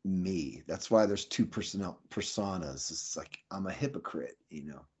me. That's why there's two personas. It's like I'm a hypocrite,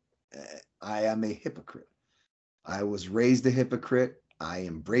 I am a hypocrite. I was raised a hypocrite. I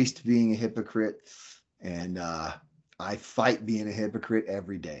embraced being a hypocrite, and I fight being a hypocrite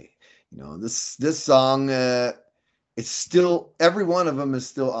every day. This song, it's still, every one of them is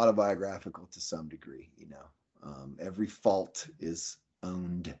still autobiographical to some degree. Every fault is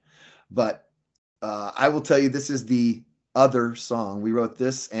owned, but I will tell you, this is the other song. We wrote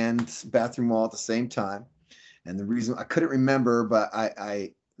this and Bathroom Wall at the same time, and the reason I couldn't remember, but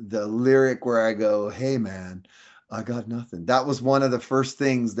I the lyric where I go, "Hey man, I got nothing." That was one of the first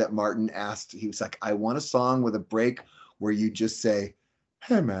things that Martin asked. He was like, "I want a song with a break where you just say,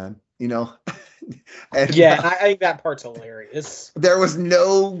 'Hey man,'" And yeah, I think that part's hilarious. There was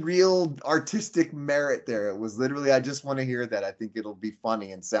no real artistic merit there. It was literally, I just want to hear that. I think it'll be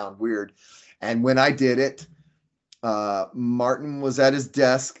funny and sound weird. And when I did it, Martin was at his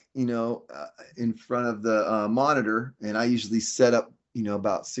desk, in front of the monitor, and I usually set up,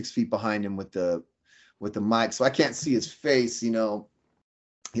 about 6 feet behind him with the mic, so I can't see his face. He'll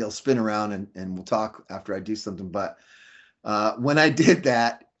spin around and we'll talk after I do something. But when I did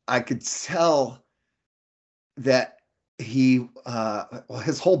that, I could tell that he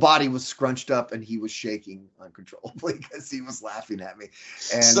his whole body was scrunched up and he was shaking uncontrollably because he was laughing at me.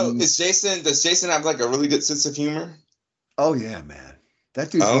 And so does Jason have like a really good sense of humor? Oh yeah, man,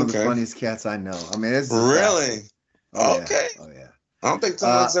 that dude's one of the funniest cats I know. I mean, it's really okay. Yeah. Oh yeah, I don't think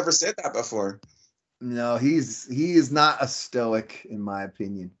someone's ever said that before. No, he is not a stoic in my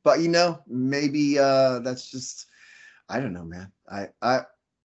opinion, but maybe that's just, I don't know, man.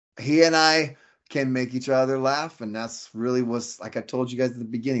 He and I can make each other laugh, and that's really was, like I told you guys at the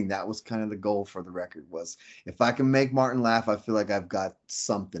beginning, that was kind of the goal for the record, was if I can make Martin laugh, I feel like I've got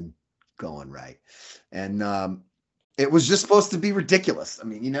something going right. And it was just supposed to be ridiculous. I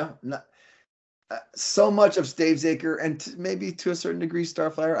mean, not, so much of Stavesacre, and maybe to a certain degree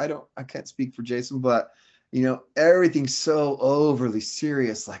Starflyer, I can't speak for Jason, but everything's so overly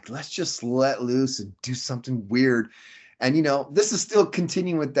serious, like let's just let loose and do something weird. And this is still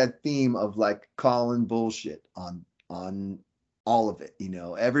continuing with that theme of like calling bullshit on all of it.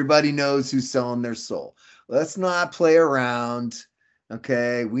 Everybody knows who's selling their soul. Let's not play around.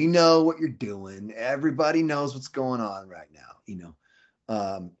 Okay, we know what you're doing. Everybody knows what's going on right now.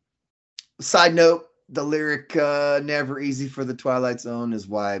 Side note, the lyric "Never Easy for the Twilight Zone" is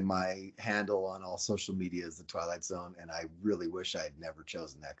why my handle on all social media is the Twilight Zone, and I really wish I had never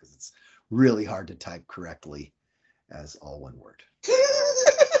chosen that because it's really hard to type correctly as all one word.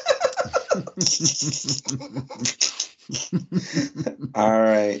 All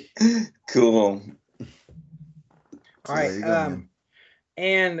right, cool. All right,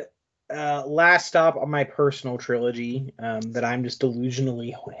 and last stop on my personal trilogy that I'm just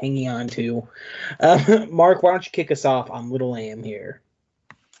delusionally hanging on to. Mark, why don't you kick us off on Little Lamb here?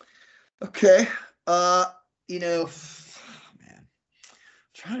 Okay. Man, I'm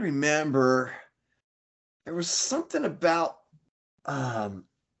trying to remember. There was something about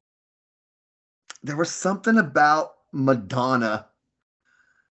Madonna.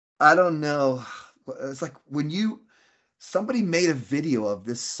 I don't know. It's like when somebody made a video of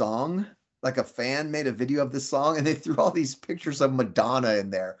this song, like a fan made a video of this song, and they threw all these pictures of Madonna in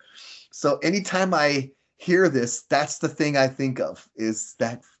there. So anytime I hear this, that's the thing I think of, is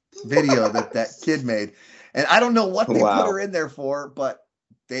that video that kid made. And I don't know what they put her in there for, but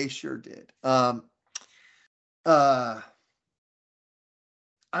they sure did. I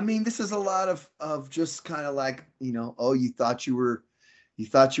mean, this is a lot of just kind of like, oh, you thought you were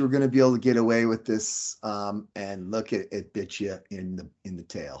going to be able to get away with this, and look, it bit you in the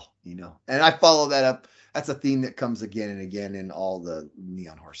tail, And I follow that up. That's a theme that comes again and again in all the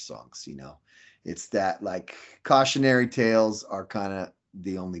Neon Horse songs. It's that like cautionary tales are kind of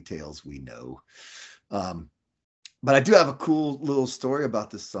the only tales we know. But I do have a cool little story about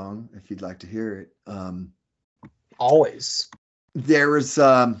this song if you'd like to hear it. Always. There was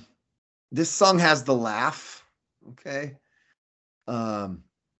this song has the laugh. Okay.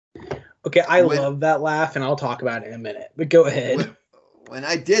 Okay, I love that laugh, and I'll talk about it in a minute. But go ahead. when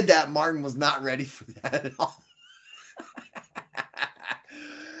I did that, Martin was not ready for that at all.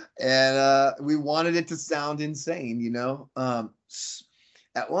 And we wanted it to sound insane, you know.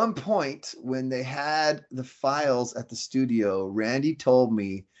 At one point, when they had the files at the studio, Randy told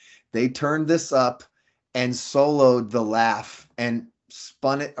me they turned this up and soloed the laugh and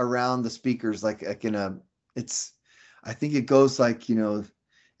spun it around the speakers like in a. I think it goes like, you know,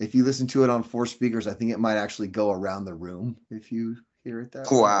 if you listen to it on 4 speakers, I think it might actually go around the room if you hear it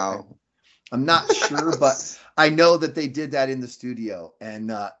that way. Wow. I'm not sure, but I know that they did that in the studio.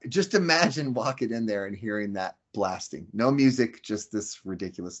 And just imagine walking in there and hearing that blasting. No music, just this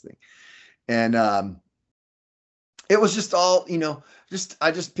ridiculous thing. And it was just all, you know,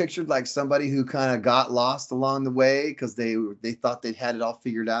 I just pictured like somebody who kind of got lost along the way because they thought they had it all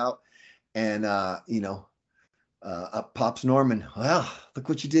figured out. And, you know, up pops Norman. Well, look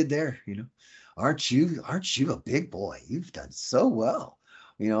what you did there. You know, aren't you a big boy? You've done so well.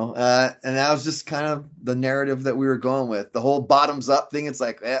 You know, and that was just kind of the narrative that we were going with. The whole bottoms up thing. It's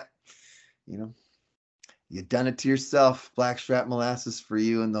like, you know, you done it to yourself. Blackstrap Molasses for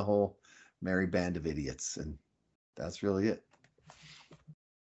you and the whole merry band of idiots. And that's really it.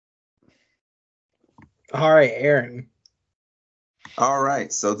 All right, Aaron. All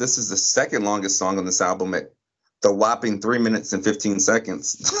right. So this is the second longest song on this album at the whopping 3 minutes and 15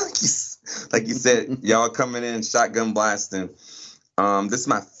 seconds. Like you said, y'all coming in shotgun blasting. This is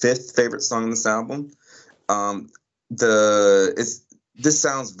my 5th favorite song on this album. This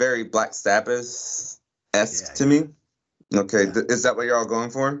sounds very Black Sabbath-esque to me. Okay, is that what you're all going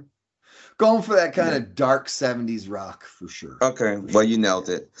for? Going for that kind of dark 70s rock for sure. Okay, well, you nailed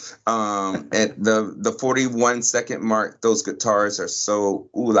it. At the 41-second mark, those guitars are so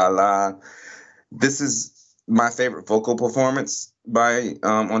ooh la la. This is my favorite vocal performance by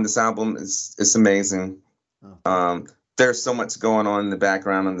on this album. It's amazing. There's so much going on in the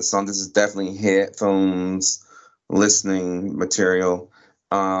background on the song. This is definitely headphones listening material.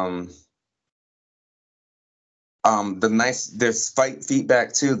 There's fight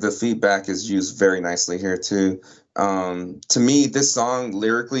feedback too. The feedback is used very nicely here too. To me, this song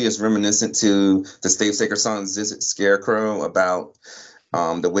lyrically is reminiscent to the Stavesacre song "Zizit Scarecrow" about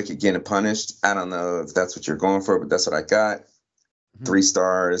the wicked getting punished. I don't know if that's what you're going for, but that's what I got. 3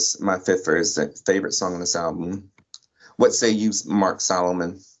 stars. My 5th favorite song on this album. What say you, Mark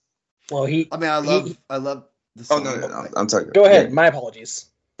Solomon? Well, I love the song. Oh no, I'm talking. Go ahead. Yeah. My apologies.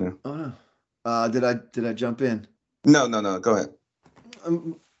 Yeah. Oh no. Did I jump in? No. Go ahead.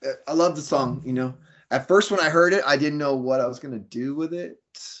 I love the song. You know, at first when I heard it, I didn't know what I was gonna do with it.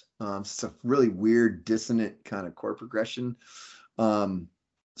 It's a really weird, dissonant kind of chord progression.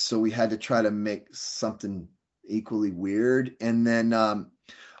 So we had to try to make something equally weird. And then I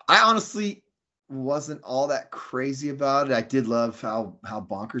honestly wasn't all that crazy about it. I did love how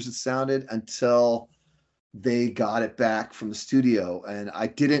bonkers it sounded until they got it back from the studio. And I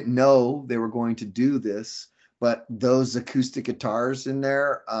didn't know they were going to do this, but those acoustic guitars in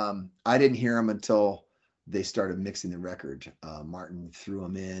there, I didn't hear them until they started mixing the record. Martin threw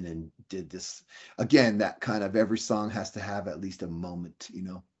them in and did this again. That kind of every song has to have at least a moment, you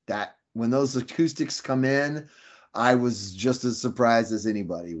know, that when those acoustics come in, I was just as surprised as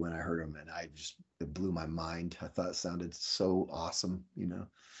anybody when I heard them, and it blew my mind. I thought it sounded so awesome, you know.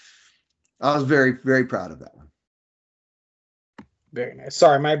 I was very, very proud of that one. Very nice.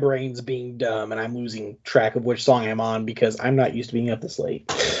 Sorry, my brain's being dumb, and I'm losing track of which song I'm on because I'm not used to being up this late.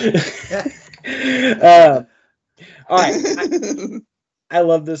 All right. I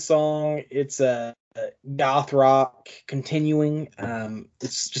love this song. It's a goth rock continuing.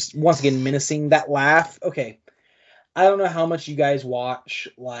 It's just once again menacing. That laugh. Okay. I don't know how much you guys watch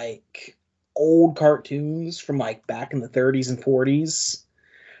like old cartoons from like back in the 30s and 40s,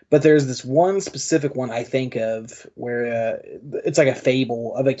 but there's this one specific one I think of where it's like a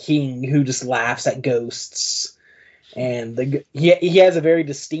fable of a king who just laughs at ghosts, and he has a very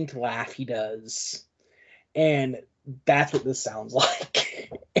distinct laugh he does, and that's what this sounds like.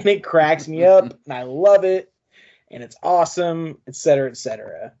 And it cracks me up, and I love it, and it's awesome, etc.,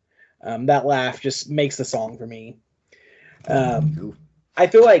 etc. That laugh just makes the song for me. I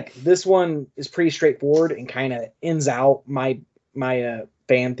feel like this one is pretty straightforward and kind of ends out my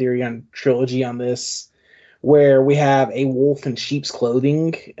fan theory on trilogy on this, where we have a wolf in sheep's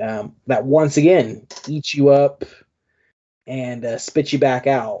clothing that once again eats you up and spits you back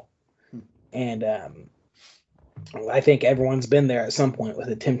out. And I think everyone's been there at some point with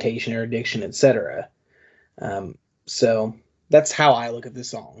a temptation or addiction, etc. So that's how I look at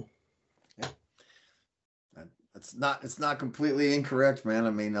this song. Yeah. it's not completely incorrect, man. I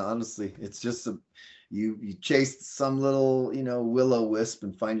mean, honestly, it's just you chase some little, will-o-wisp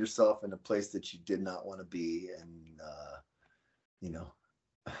and find yourself in a place that you did not want to be, and you know,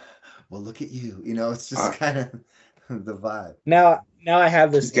 well, look at you. It's just kind of the vibe. Now I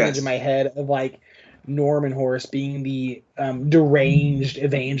have this Gotcha. image in my head of like Norman Horst being the deranged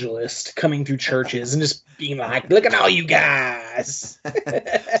evangelist coming through churches and just being like, "Look at all you guys."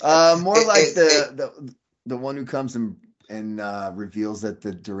 More like the one who comes and reveals that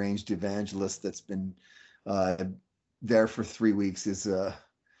the deranged evangelist that's been there for 3 weeks is a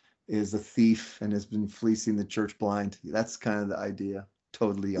thief and has been fleecing the church blind. That's kind of the idea.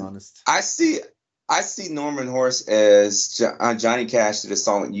 Totally honest. I see Norman Horst as Johnny Cash did a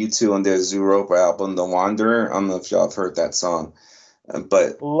song with U2 on their Zooropa album, The Wanderer. I don't know if y'all have heard that song,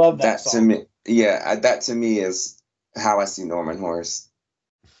 but Love that song. to me, yeah, that to me is how I see Norman Horst.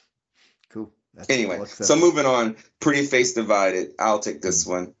 Cool. Anyway, so moving on, Pretty Face Divided. I'll take this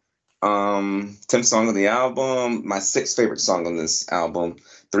one. 10th song on the album, my 6th favorite song on this album,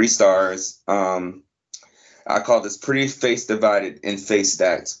 3 stars. I call this Pretty Face Divided and Face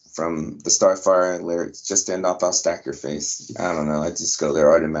Stacked from the Starfire lyrics. Just stand up, I'll stack your face. I don't know. I just go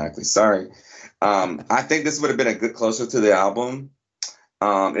there automatically. Sorry. I think this would have been a good closer to the album.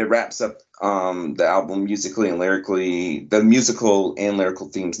 It wraps up the album musically and lyrically, the musical and lyrical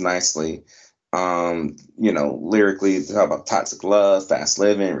themes nicely. Lyrically, they talk about toxic love, fast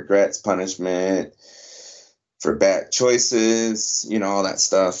living, regrets, punishment for bad choices, all that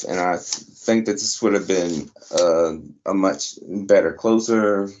stuff. And I think that this would have been a much better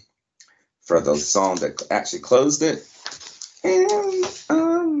closer for the song that actually closed it.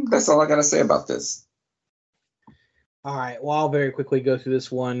 And that's all I got to say about this. All right. Well, I'll very quickly go through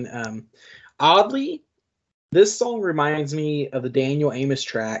this one. Oddly, this song reminds me of the Daniel Amos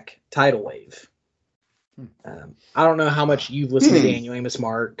track, Tidal Wave. I don't know how much you've listened to Daniel Amos,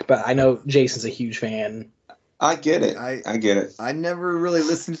 Mark, but I know Jason's a huge fan. I get it. I get it. I never really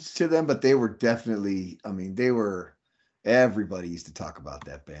listened to them, but they were definitely, everybody used to talk about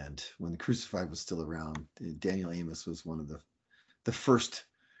that band when the Crucified was still around. Daniel Amos was one of the first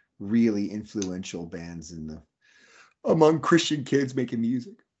really influential bands among Christian kids making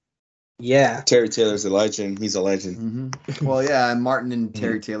music. Yeah. Terry Taylor's a legend. He's a legend. Mm-hmm. Well, yeah, and Martin and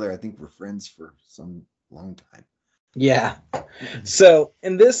Terry Taylor, I think, were friends for some long time. Yeah. So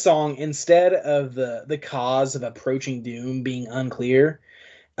in this song, instead of the cause of approaching doom being unclear,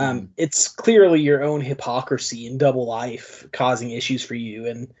 it's clearly your own hypocrisy and double life causing issues for you.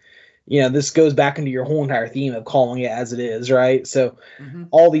 And, this goes back into your whole entire theme of calling it as it is, right? So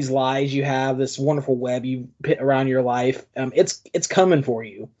all these lies you have, this wonderful web you put around your life, it's coming for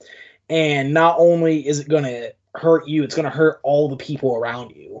you. And not only is it going to hurt you, it's going to hurt all the people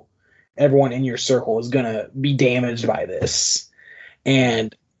around you. Everyone in your circle is going to be damaged by this.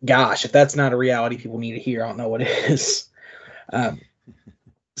 And gosh, if that's not a reality people need to hear, I don't know what is.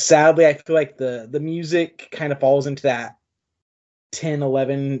 Sadly, I feel like the music kind of falls into that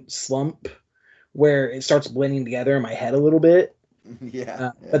 10-11 slump where it starts blending together in my head a little bit.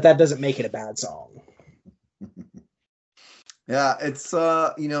 Yeah. But that doesn't make it a bad song. Yeah, it's,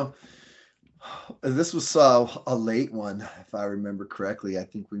 this was a late one, if I remember correctly. I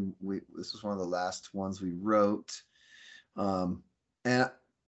think this was one of the last ones we wrote. And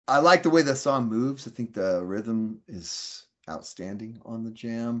I like the way the song moves. I think the rhythm is outstanding on the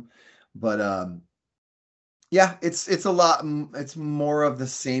jam. But yeah, it's a lot. It's more of the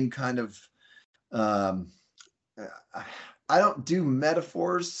same kind of. I don't do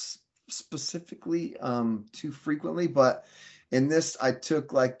metaphors specifically too frequently, but in this, I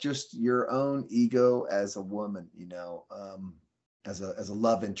took like just your own ego as a woman, as a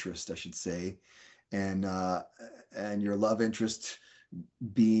love interest, I should say, and your love interest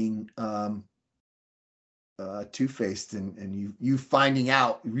being two-faced, and you finding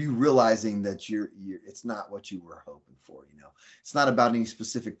out, you realizing that you're it's not what you were hoping for. It's not about any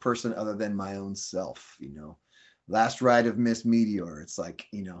specific person other than my own self. Last Ride of Miss Meteor. It's like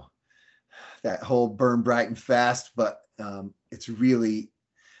that whole burn bright and fast, but it's really,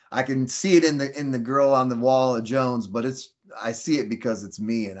 I can see it in the girl on the wall of Jones, but I see it because it's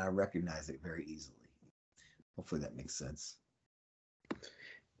me and I recognize it very easily. Hopefully that makes sense.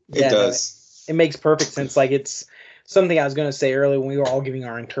 It does. It makes perfect sense. Like, it's something I was going to say earlier when we were all giving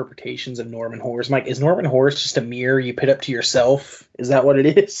our interpretations of Norman Horst. Mike, is Norman Horst just a mirror you put up to yourself? Is that what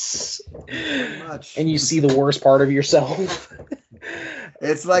it is? Pretty much. And you see the worst part of yourself?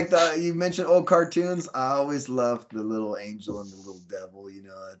 It's like you mentioned old cartoons. I always loved the little angel and the little devil,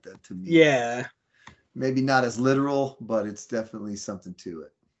 that to me. Yeah. Maybe not as literal, but it's definitely something to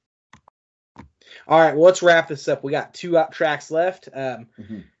it. All right, well, let's wrap this up. We got 2 tracks left.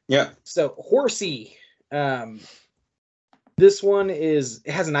 Yeah. So Horsey, this one it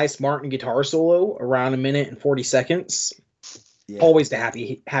has a nice Martin guitar solo, around 1:40. Yeah. Always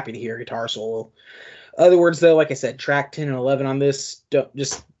happy to hear a guitar solo. Other words, though, like I said, track 10 and 11 on this, don't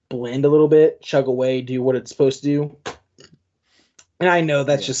just blend a little bit, chug away, do what it's supposed to do. And I know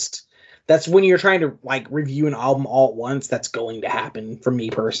that's when you're trying to like review an album all at once. That's going to happen for me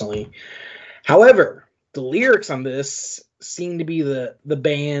personally. However, the lyrics on this seem to be the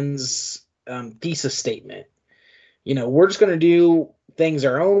band's thesis statement. You know, we're just going to do things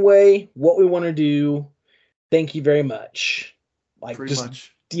our own way, what we want to do. Thank you very much. Like, Pretty just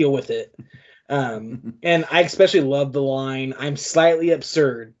much. deal with it. And I especially love the line, "I'm slightly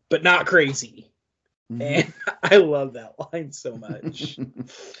absurd, but not crazy." And I love that line so much.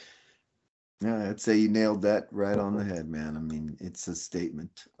 Yeah, I'd say you nailed that right on the head, man. I mean, it's a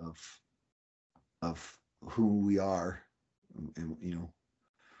statement of who we are and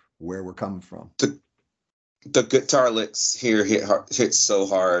where we're coming from. The guitar licks here hit so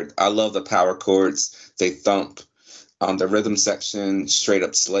hard. I love the power chords. They thump. The rhythm section straight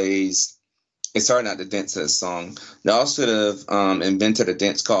up slays. It's hard not to dance to this song. They also should have invented a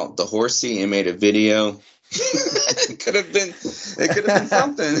dance called the Horsey and made a video. It could have been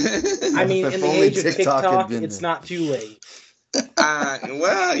something. I mean, in the age of TikTok, it's not too late.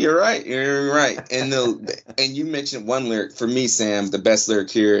 Well, you're right. You're right. And you mentioned one lyric for me, Sam. The best lyric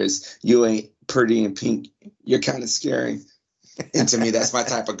here is, "You ain't pretty and pink. You're kind of scary." And to me, that's my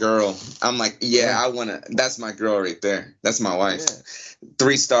type of girl. I'm like, that's my girl right there. That's my wife. Yeah.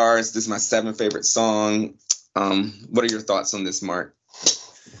 3 stars. This is my 7th favorite song. What are your thoughts on this, Mark?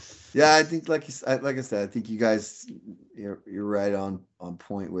 Yeah, I think like I said, I think you guys, you're right on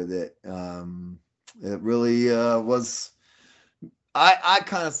point with it. It really was. I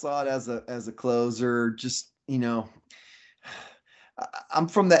kind of saw it as a closer. Just I'm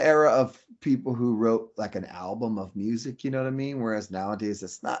from the era of people who wrote like an album of music. You know what I mean? Whereas nowadays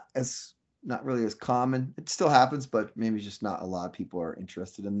it's not really as common. It still happens, but maybe just not a lot of people are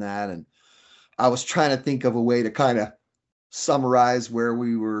interested in that. And I was trying to think of a way to kind of summarize where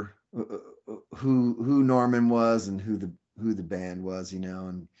we were, who Norman was and who the band was,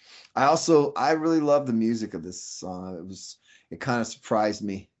 and I really love the music of this song. It kind of surprised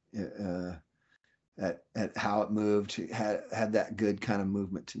me at how it moved. It had that good kind of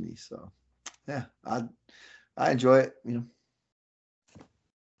movement to me. So yeah, I enjoy it, All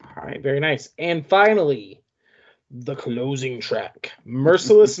right, very nice. And finally, the closing track,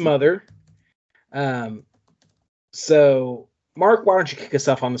 "Merciless Mother." So Mark, why don't you kick us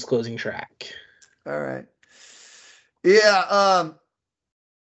off on this closing track? All right. Yeah.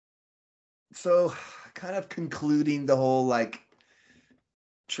 So kind of concluding the whole like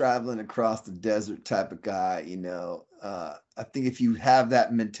traveling across the desert type of guy, I think if you have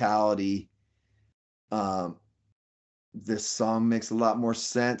that mentality, this song makes a lot more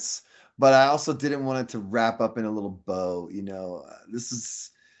sense. But I also didn't want it to wrap up in a little bow.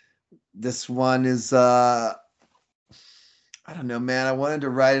 This one is I don't know, man. I wanted to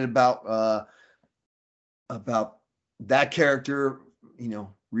write it about that character,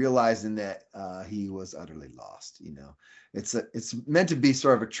 realizing that he was utterly lost. It's meant to be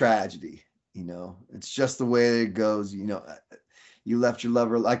sort of a tragedy. It's just the way it goes. You left your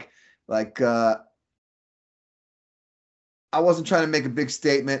lover like I wasn't trying to make a big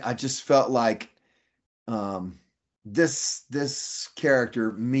statement. I just felt like this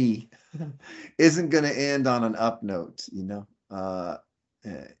character, me, isn't going to end on an up note, in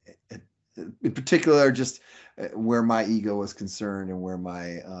particular, just where my ego was concerned and where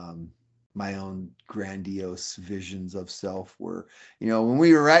my own grandiose visions of self were. When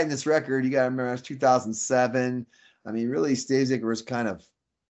we were writing this record, you got to remember it was 2007. I mean, really, Stavesacre was kind of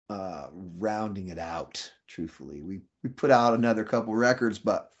rounding it out. Truthfully, we put out another couple records,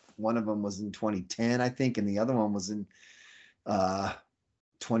 but one of them was in 2010, I think, and the other one was in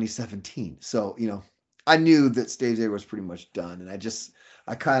 2017. So I knew that Stavesacre was pretty much done, and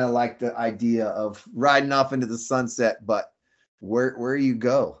I kind of like the idea of riding off into the sunset, but where you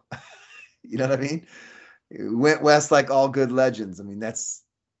go, you know what I mean? It went west like all good legends. I mean, that's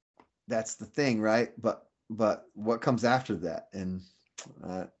the thing, right? But what comes after that? And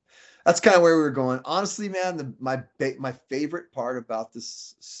that's kind of where we were going. Honestly, man, my favorite part about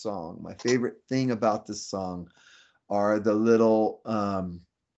this song, my favorite thing about this song are the little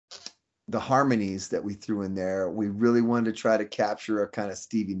the harmonies that we threw in there. We really wanted to try to capture a kind of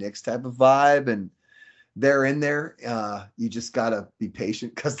Stevie Nicks type of vibe, and they're in there. You just gotta be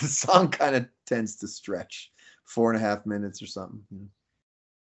patient because the song kind of tends to stretch 4.5 minutes or something.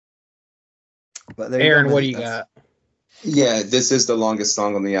 But there Aaron, you go, what man. do you got? Yeah, this is the longest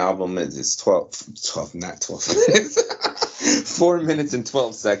song on the album. It's 12, not 12 minutes. 4 minutes and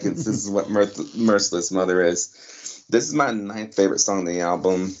 12 seconds. This is what Merciless Mother is. This is my 9th favorite song on the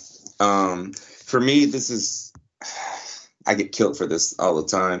album. For me, this is, I get killed for this all the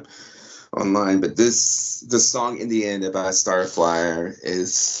time online, but the song In the End by Starflyer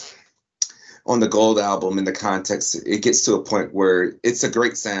is on the Gold album. In the context, it gets to a point where it's a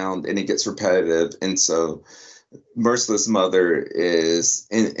great sound and it gets repetitive. And so Merciless Mother is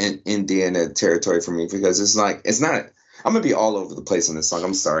in Indiana territory for me, because it's not. I'm gonna be all over the place on this song.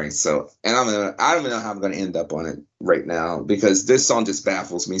 I'm sorry. So, and I don't even know how I'm gonna end up on it right now, because this song just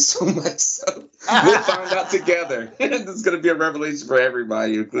baffles me so much. So we'll find out together. This is gonna be a revelation for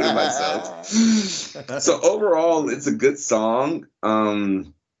everybody, including myself. So overall, it's a good song.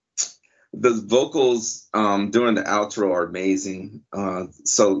 The vocals during the outro are amazing.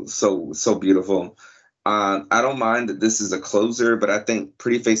 So beautiful. I don't mind that this is a closer, but I think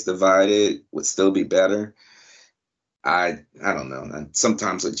Pretty Face Divided would still be better. I don't know.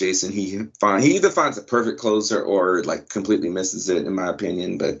 Sometimes with Jason, he either finds a perfect closer or like completely misses it, in my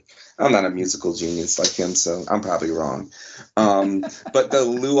opinion. But I'm not a musical genius like him, so I'm probably wrong. But the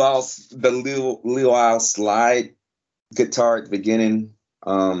Luau slide guitar at the beginning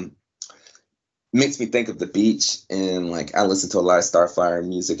makes me think of the beach, and like I listen to a lot of Starflyer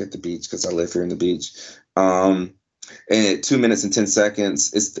music at the beach because I live here in the beach. And 2 minutes and 10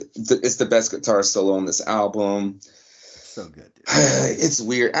 seconds, it's the best guitar solo on this album. So good, dude. It's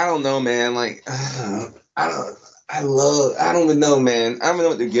weird. I don't know, man. Like I don't even know, man. I don't know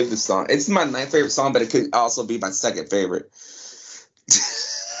what to give this song. It's my 9th favorite song, but it could also be my 2nd favorite.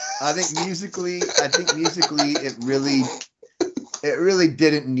 I think musically, it really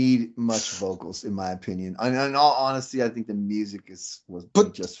didn't need much vocals, in my opinion. And in all honesty, I think the music was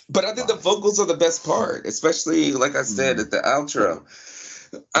just. But I think the vocals are the best part, especially like I said at the outro.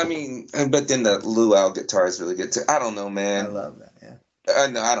 I mean, but then the luau guitar is really good too. I don't know, man. I love that. Yeah.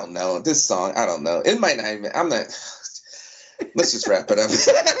 No, I don't know this song. I don't know. It might not even. I'm not. Let's just wrap it up.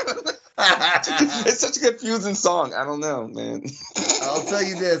 It's such a confusing song. I don't know, man. I'll tell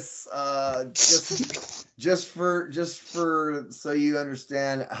you this. Just for so you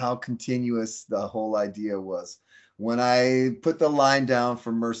understand how continuous the whole idea was. When I put the line down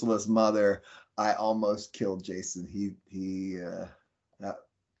for Merciless Mother, I almost killed Jason.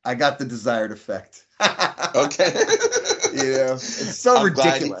 I got the desired effect. Okay. It's so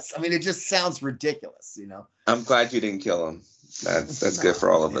ridiculous. I mean, it just sounds ridiculous, I'm glad you didn't kill him. That's good for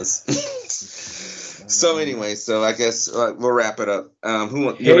all of us. So anyway, so I guess we'll wrap it up. You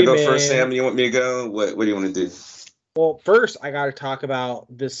want to go first, Sam? You want me to go? What do you want to do? Well, first I got to talk about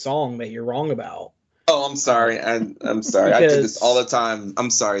this song that you're wrong about. Oh, I'm sorry. I'm sorry. I do this all the time.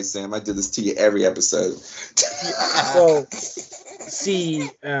 I'm sorry, Sam. I do this to you every episode. Well, see,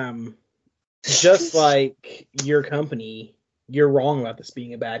 just like your company, you're wrong about this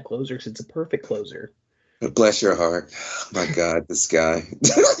being a bad closer because it's a perfect closer. Bless your heart. Oh my God, this guy.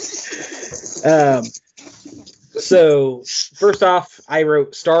 So first off, I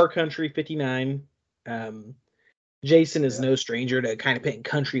wrote Star Country 59. Jason is no stranger to kind of putting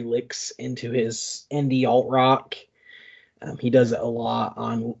country licks into his indie alt rock. He does it a lot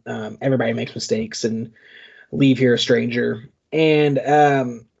on Everybody Makes Mistakes and Leave Here a Stranger. And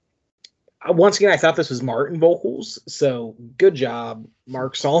once again, I thought this was Martin vocals. So good job,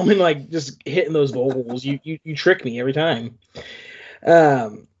 Mark Solomon, like just hitting those vocals. You trick me every time.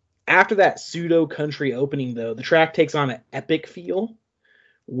 After that pseudo country opening, though, the track takes on an epic feel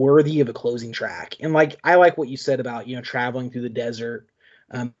worthy of a closing track. And like I like what you said about, traveling through the desert.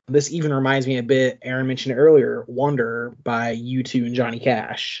 This even reminds me a bit, Aaron mentioned earlier, Wonder by U2 and Johnny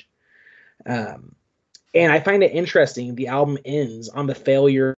Cash. And I find it interesting the album ends on the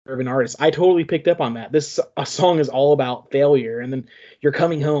failure of an artist. I totally picked up on that. A song is all about failure, and then you're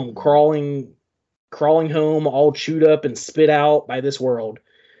coming home, crawling home, all chewed up and spit out by this world.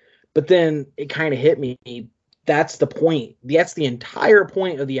 But then it kind of hit me. That's the point. That's the entire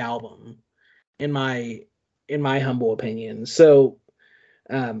point of the album, in my humble opinion. So,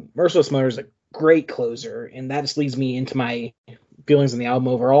 Merciless Mother is a great closer, and that just leads me into my feelings on the album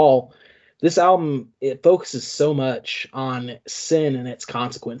overall. This album, it focuses so much on sin and its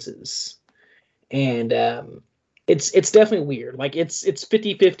consequences. And it's definitely weird. Like it's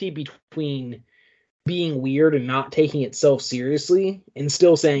 50-50 between being weird and not taking itself seriously and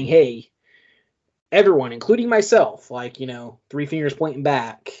still saying, hey, everyone, including myself, like, three fingers pointing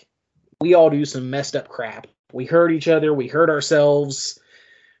back, we all do some messed up crap. We hurt each other. We hurt ourselves.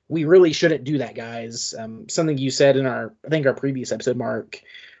 We really shouldn't do that, guys. Something you said in our previous episode, Mark.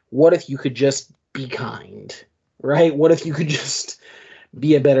 What if you could just be kind, right? What if you could just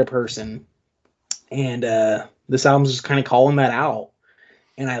be a better person? And this album's just kind of calling that out,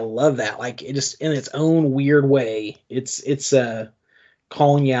 and I love that. Like, it just, in its own weird way, it's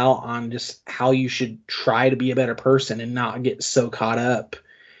calling you out on just how you should try to be a better person and not get so caught up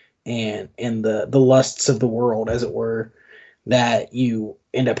and the lusts of the world, as it were, that you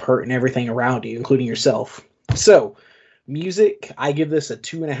end up hurting everything around you, including yourself. So, music, I give this a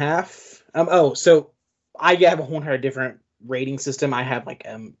 2.5. So I have a whole entire different rating system. I have like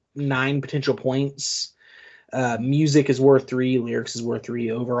 9 potential points. Music is worth 3, lyrics is worth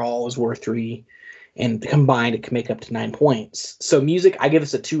 3, overall is worth 3, and combined it can make up to 9 points. So music, I give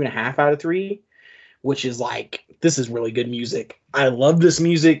this a 2.5 out of 3, which is like, this is really good music. I love this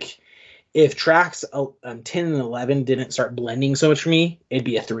music. If tracks 10 and 11 didn't start blending so much for me, it'd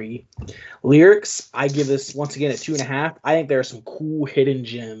be a 3. Lyrics, I give this once again a 2.5. I think there are some cool hidden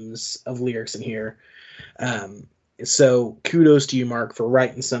gems of lyrics in here. So kudos to you, Mark, for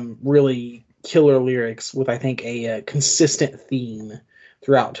writing some really killer lyrics with, I think, a consistent theme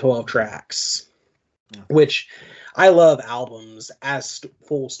throughout 12 tracks. Yeah. Which I love albums as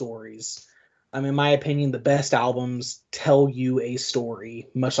full stories. In my opinion, the best albums tell you a story,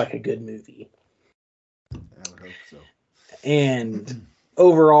 much like a good movie. I would hope so. And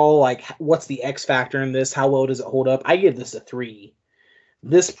overall, like, what's the X factor in this? How well does it hold up? I give this a 3.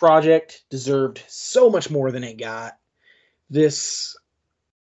 This project deserved so much more than it got. This,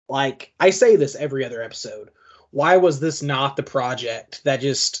 like, I say this every other episode. Why was this not the project that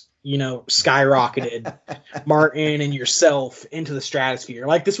just, skyrocketed Martin and yourself into the stratosphere?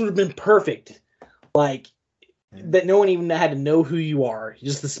 Like, this would have been perfect. Like, that no one even had to know who you are.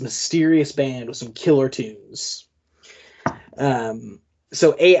 Just this mysterious band with some killer tunes.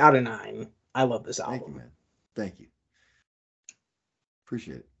 So 8 out of 9. I love this album. Thank you, man. Thank you.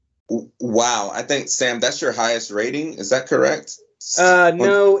 Appreciate it. Wow. I think, Sam, that's your highest rating. Is that correct?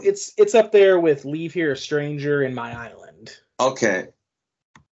 No, it's up there with Leave Here a Stranger and My Island. Okay.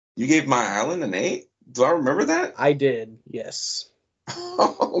 You gave My Island an 8? Do I remember that? I did, yes.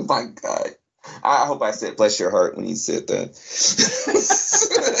 Oh my God. I hope I said bless your heart when you said that.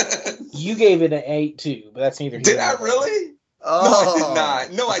 You gave it an 8 too, but that's neither here. Did I really? Oh. No, I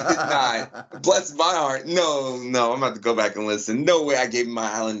did not. No, I did not. Bless my heart. No, I'm about to go back and listen. No way I gave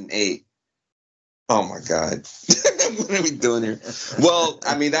My Island an 8. Oh my God. What are we doing here? Well,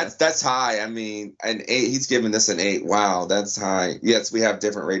 that's high. An 8. He's giving this an 8. Wow, that's high. Yes, we have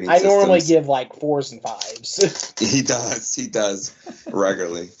different rating systems. Normally give like 4s and 5s. He does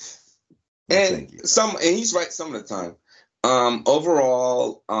regularly. And he's right some of the time.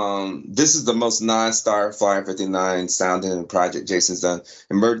 Overall, this is the most non-Starflyer 59 sounding project Jason's done.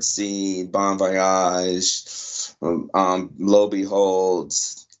 Emergency, Bon Voyage, Lo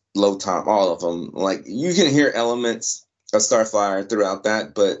Beholds, Low Time, all of them. Like, you can hear elements of Starflyer throughout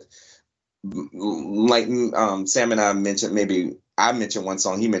that, but like Sam and I mentioned, maybe I mentioned one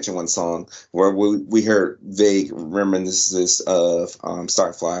song, he mentioned one song where we heard vague reminiscences of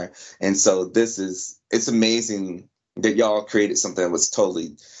Starflyer. And so it's amazing that y'all created something that was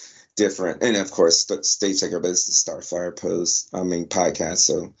totally different. And of course, Stage Checker, but it's the Starflyer podcast.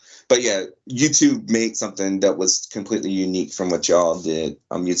 So, but yeah, you two made something that was completely unique from what y'all did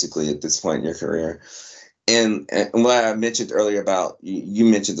musically at this point in your career. And what I mentioned earlier about, you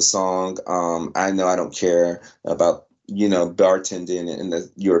mentioned the song, I Know I Don't Care, about, bartending, and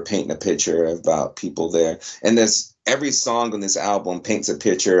you were painting a picture about people there. And every song on this album paints a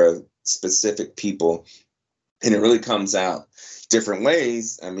picture of specific people, and it really comes out different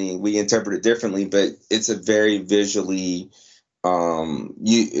ways. We interpret it differently, but it's a very visually,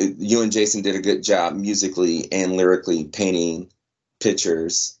 you and Jason did a good job musically and lyrically painting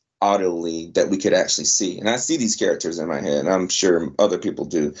pictures audibly that we could actually see. And I see these characters in my head, and I'm sure other people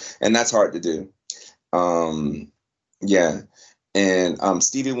do. And that's hard to do. Yeah. And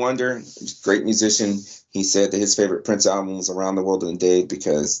Stevie Wonder, great musician, he said that his favorite Prince album was Around the World in a Day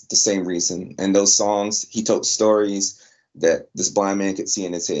because the same reason. And those songs, he told stories that this blind man could see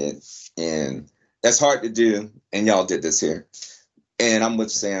in his head. And that's hard to do. And y'all did this here. And I'm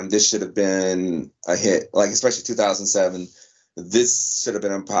with Sam. This should have been a hit, like especially 2007. This should have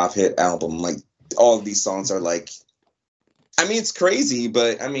been a pop hit album. Like, all of these songs are like, it's crazy,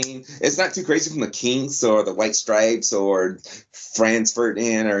 but it's not too crazy from the Kinks or the White Stripes or Franz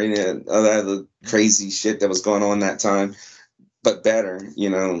Ferdinand or any other crazy shit that was going on that time, but better,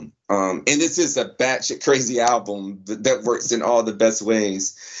 And this is a batshit crazy album that works in all the best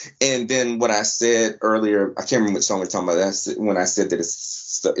ways. And then what I said earlier, I can't remember which song we're talking about. That's when I said that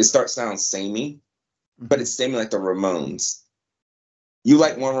it starts sounding samey, but it's samey like the Ramones. You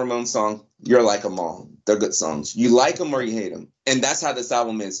like one Ramon song, you're like them all. They're good songs. You like them or you hate them. And that's how this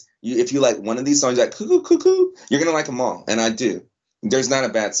album is. If you like one of these songs, like cuckoo, cuckoo, you're going to like them all. And I do. There's not a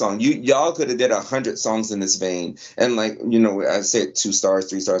bad song. Y'all could have did 100 songs in this vein. And like, I said 2 stars,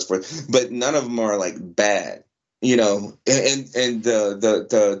 3 stars, 4, but none of them are like bad. And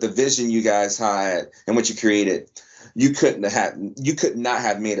the vision you guys had and what you created, you could not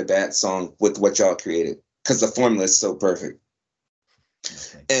have made a bad song with what y'all created because the formula is so perfect.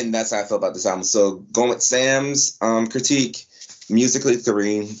 And that's how I feel about this album. So going with Sam's critique, musically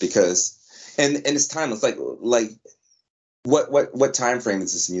 3, because and it's timeless. Like what time frame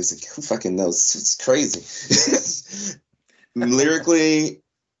is this music? Who fucking knows? It's crazy. Lyrically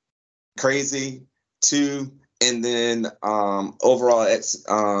crazy. 2, and then overall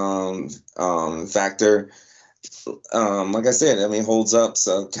factor. Like I said, I mean, holds up.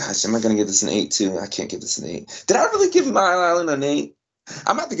 So gosh, am I gonna give this an 8 too? I can't give this an 8. Did I really give Mile Island an 8?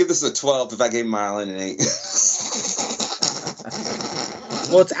 I'm about to give this a 12 if I gave Mile Island an 8.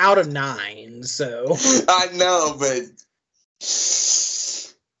 Well, it's out of 9, so I know, but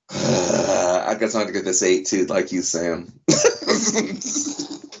I guess I have to give this 8 too, like you, Sam.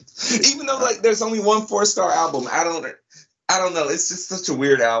 Even though like there's only one 4-star album, I don't know. It's just such a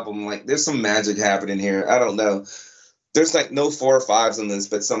weird album. Like there's some magic happening here. I don't know. There's like no 4 or 5s on this,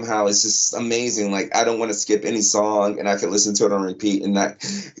 but somehow it's just amazing. Like I don't want to skip any song, and I can listen to it on repeat, and not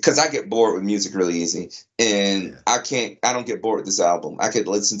because I get bored with music really easy, and I don't get bored with this album. I could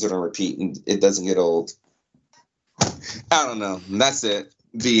listen to it on repeat, and it doesn't get old. I don't know. That's it.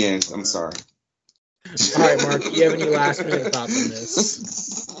 The end. I'm sorry. All right, Mark. Do you have any last minute thoughts on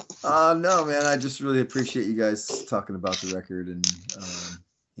this? No, man. I just really appreciate you guys talking about the record, and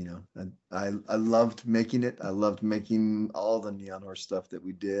I loved making it. I loved making all the Neon Horse stuff that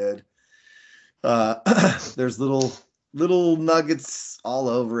we did. There's little nuggets all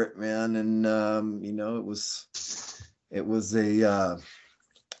over it, man, and it was a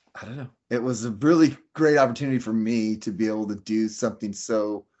I don't know. It was a really great opportunity for me to be able to do something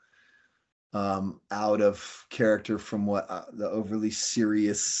so out of character from what the overly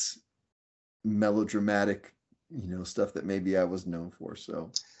serious, melodramatic, stuff that maybe I was known for.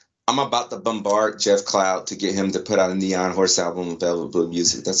 So I'm about to bombard Jeff Cloud to get him to put out a Neon Horse album of Velvet Blue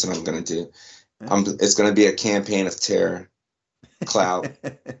music. That's what I'm going to do. It's going to be a campaign of terror. Cloud,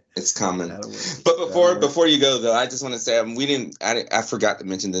 it's coming. But before you go though, I just want to say I forgot to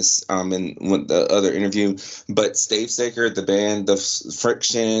mention this in the other interview, but Stavesacre, the band, the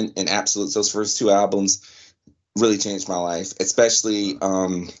Friction, and Absolutes, those first 2 albums really changed my life. Especially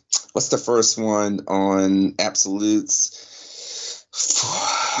what's the first one on Absolutes?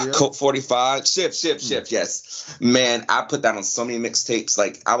 Colt 45 shift. Yes, man, I put that on so many mixtapes.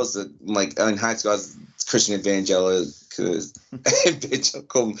 Like I was in high school, I was Christian evangelical.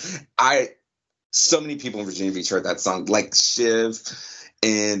 So many people in Virginia Beach heard that song. Like Shiv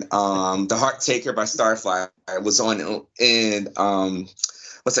and The Heart Taker by Starflyer was on, and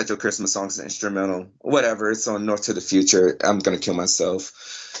what's that Joe Christmas song? It's an instrumental, whatever. It's on North to the Future. I'm gonna kill myself.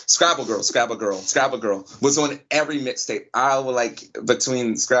 Scrabble Girl was on every mixtape. I would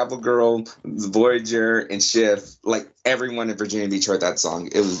between Scrabble Girl, Voyager, and Shift, everyone in Virginia Beach heard that song.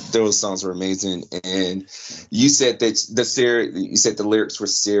 Those songs were amazing. And you said that the lyrics were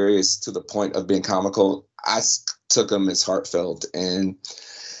serious to the point of being comical. I took them as heartfelt. And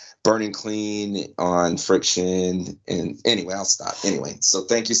Burning Clean on Friction. And anyway, I'll stop. Anyway, so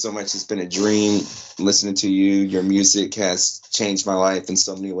thank you so much. It's been a dream listening to you. Your music has changed my life in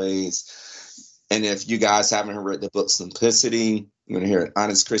so many ways. And if you guys haven't read the book Simplicity, you're going to hear an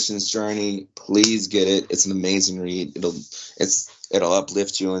honest Christian's journey, please get it. It's an amazing read. It'll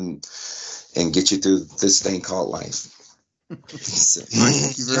uplift you and get you through this thing called life.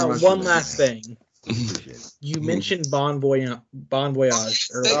 Thank you very much. One last thing. You mentioned Bon Voyage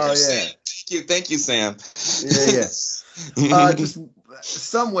earlier. Thank you, Sam. Yeah. Just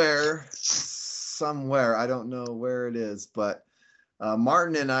somewhere, I don't know where it is, but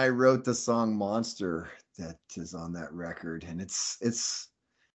Martin and I wrote the song Monster that is on that record, and it's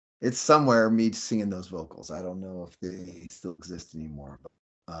somewhere me singing those vocals. I don't know if they still exist anymore, but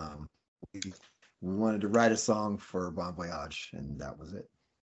we wanted to write a song for Bon Voyage, and that was it.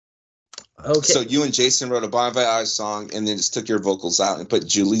 Okay. So you and Jason wrote a Bon Voyage song and then just took your vocals out and put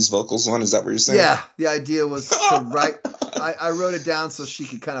Julie's vocals on? Is that what you're saying? Yeah. The idea was to write. I wrote it down so she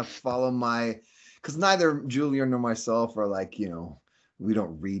could kind of follow because neither Julie nor myself are we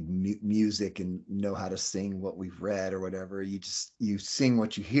don't read music and know how to sing what we've read or whatever. You sing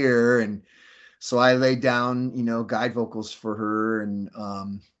what you hear. And so I laid down, guide vocals for her. And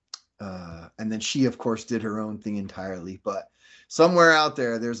then she, of course, did her own thing entirely. But somewhere out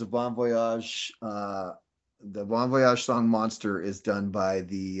there, there's a Bon Voyage. The Bon Voyage song "Monster" is done by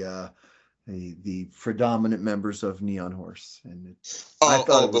the predominant members of Neon Horse, and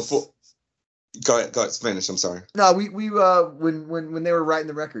before. Go ahead, finish. I'm sorry. No, we when they were writing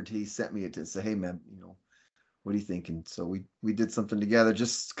the record, he sent me it to say, "Hey man, what do you think?" And so we did something together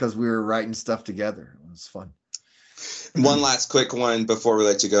just because we were writing stuff together. It was fun. One last quick one before we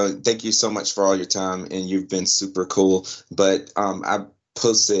let you go. Thank you so much for all your time, and you've been super cool. But I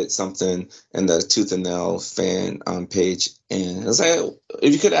posted something in the Tooth and Nail fan page, and I was like,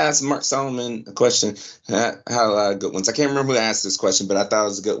 if you could ask Mark Solomon a question, had a lot of good ones. I can't remember who asked this question, but I thought it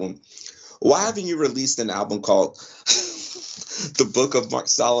was a good one. Why haven't you released an album called The Book of Mark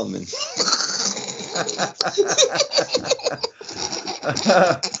Solomon?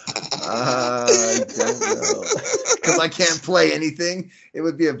 I don't know. Because I can't play anything. It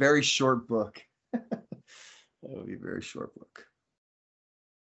would be a very short book. It would be a very short book.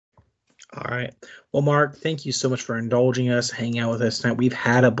 All right. Well, Mark, thank you so much for indulging us, hanging out with us tonight. We've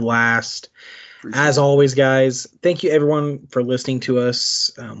had a blast. As always, guys, thank you everyone for listening to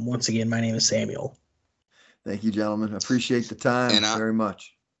us. Once again, my name is Samuel. Thank you, gentlemen. I appreciate the time very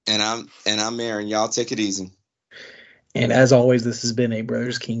much. And I'm Aaron. Y'all take it easy. And as always, this has been a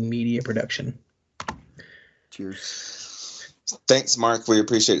Brothers King Media production. Cheers. Thanks, Mark. We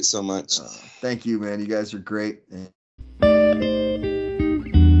appreciate it so much. Thank you, man. You guys are great.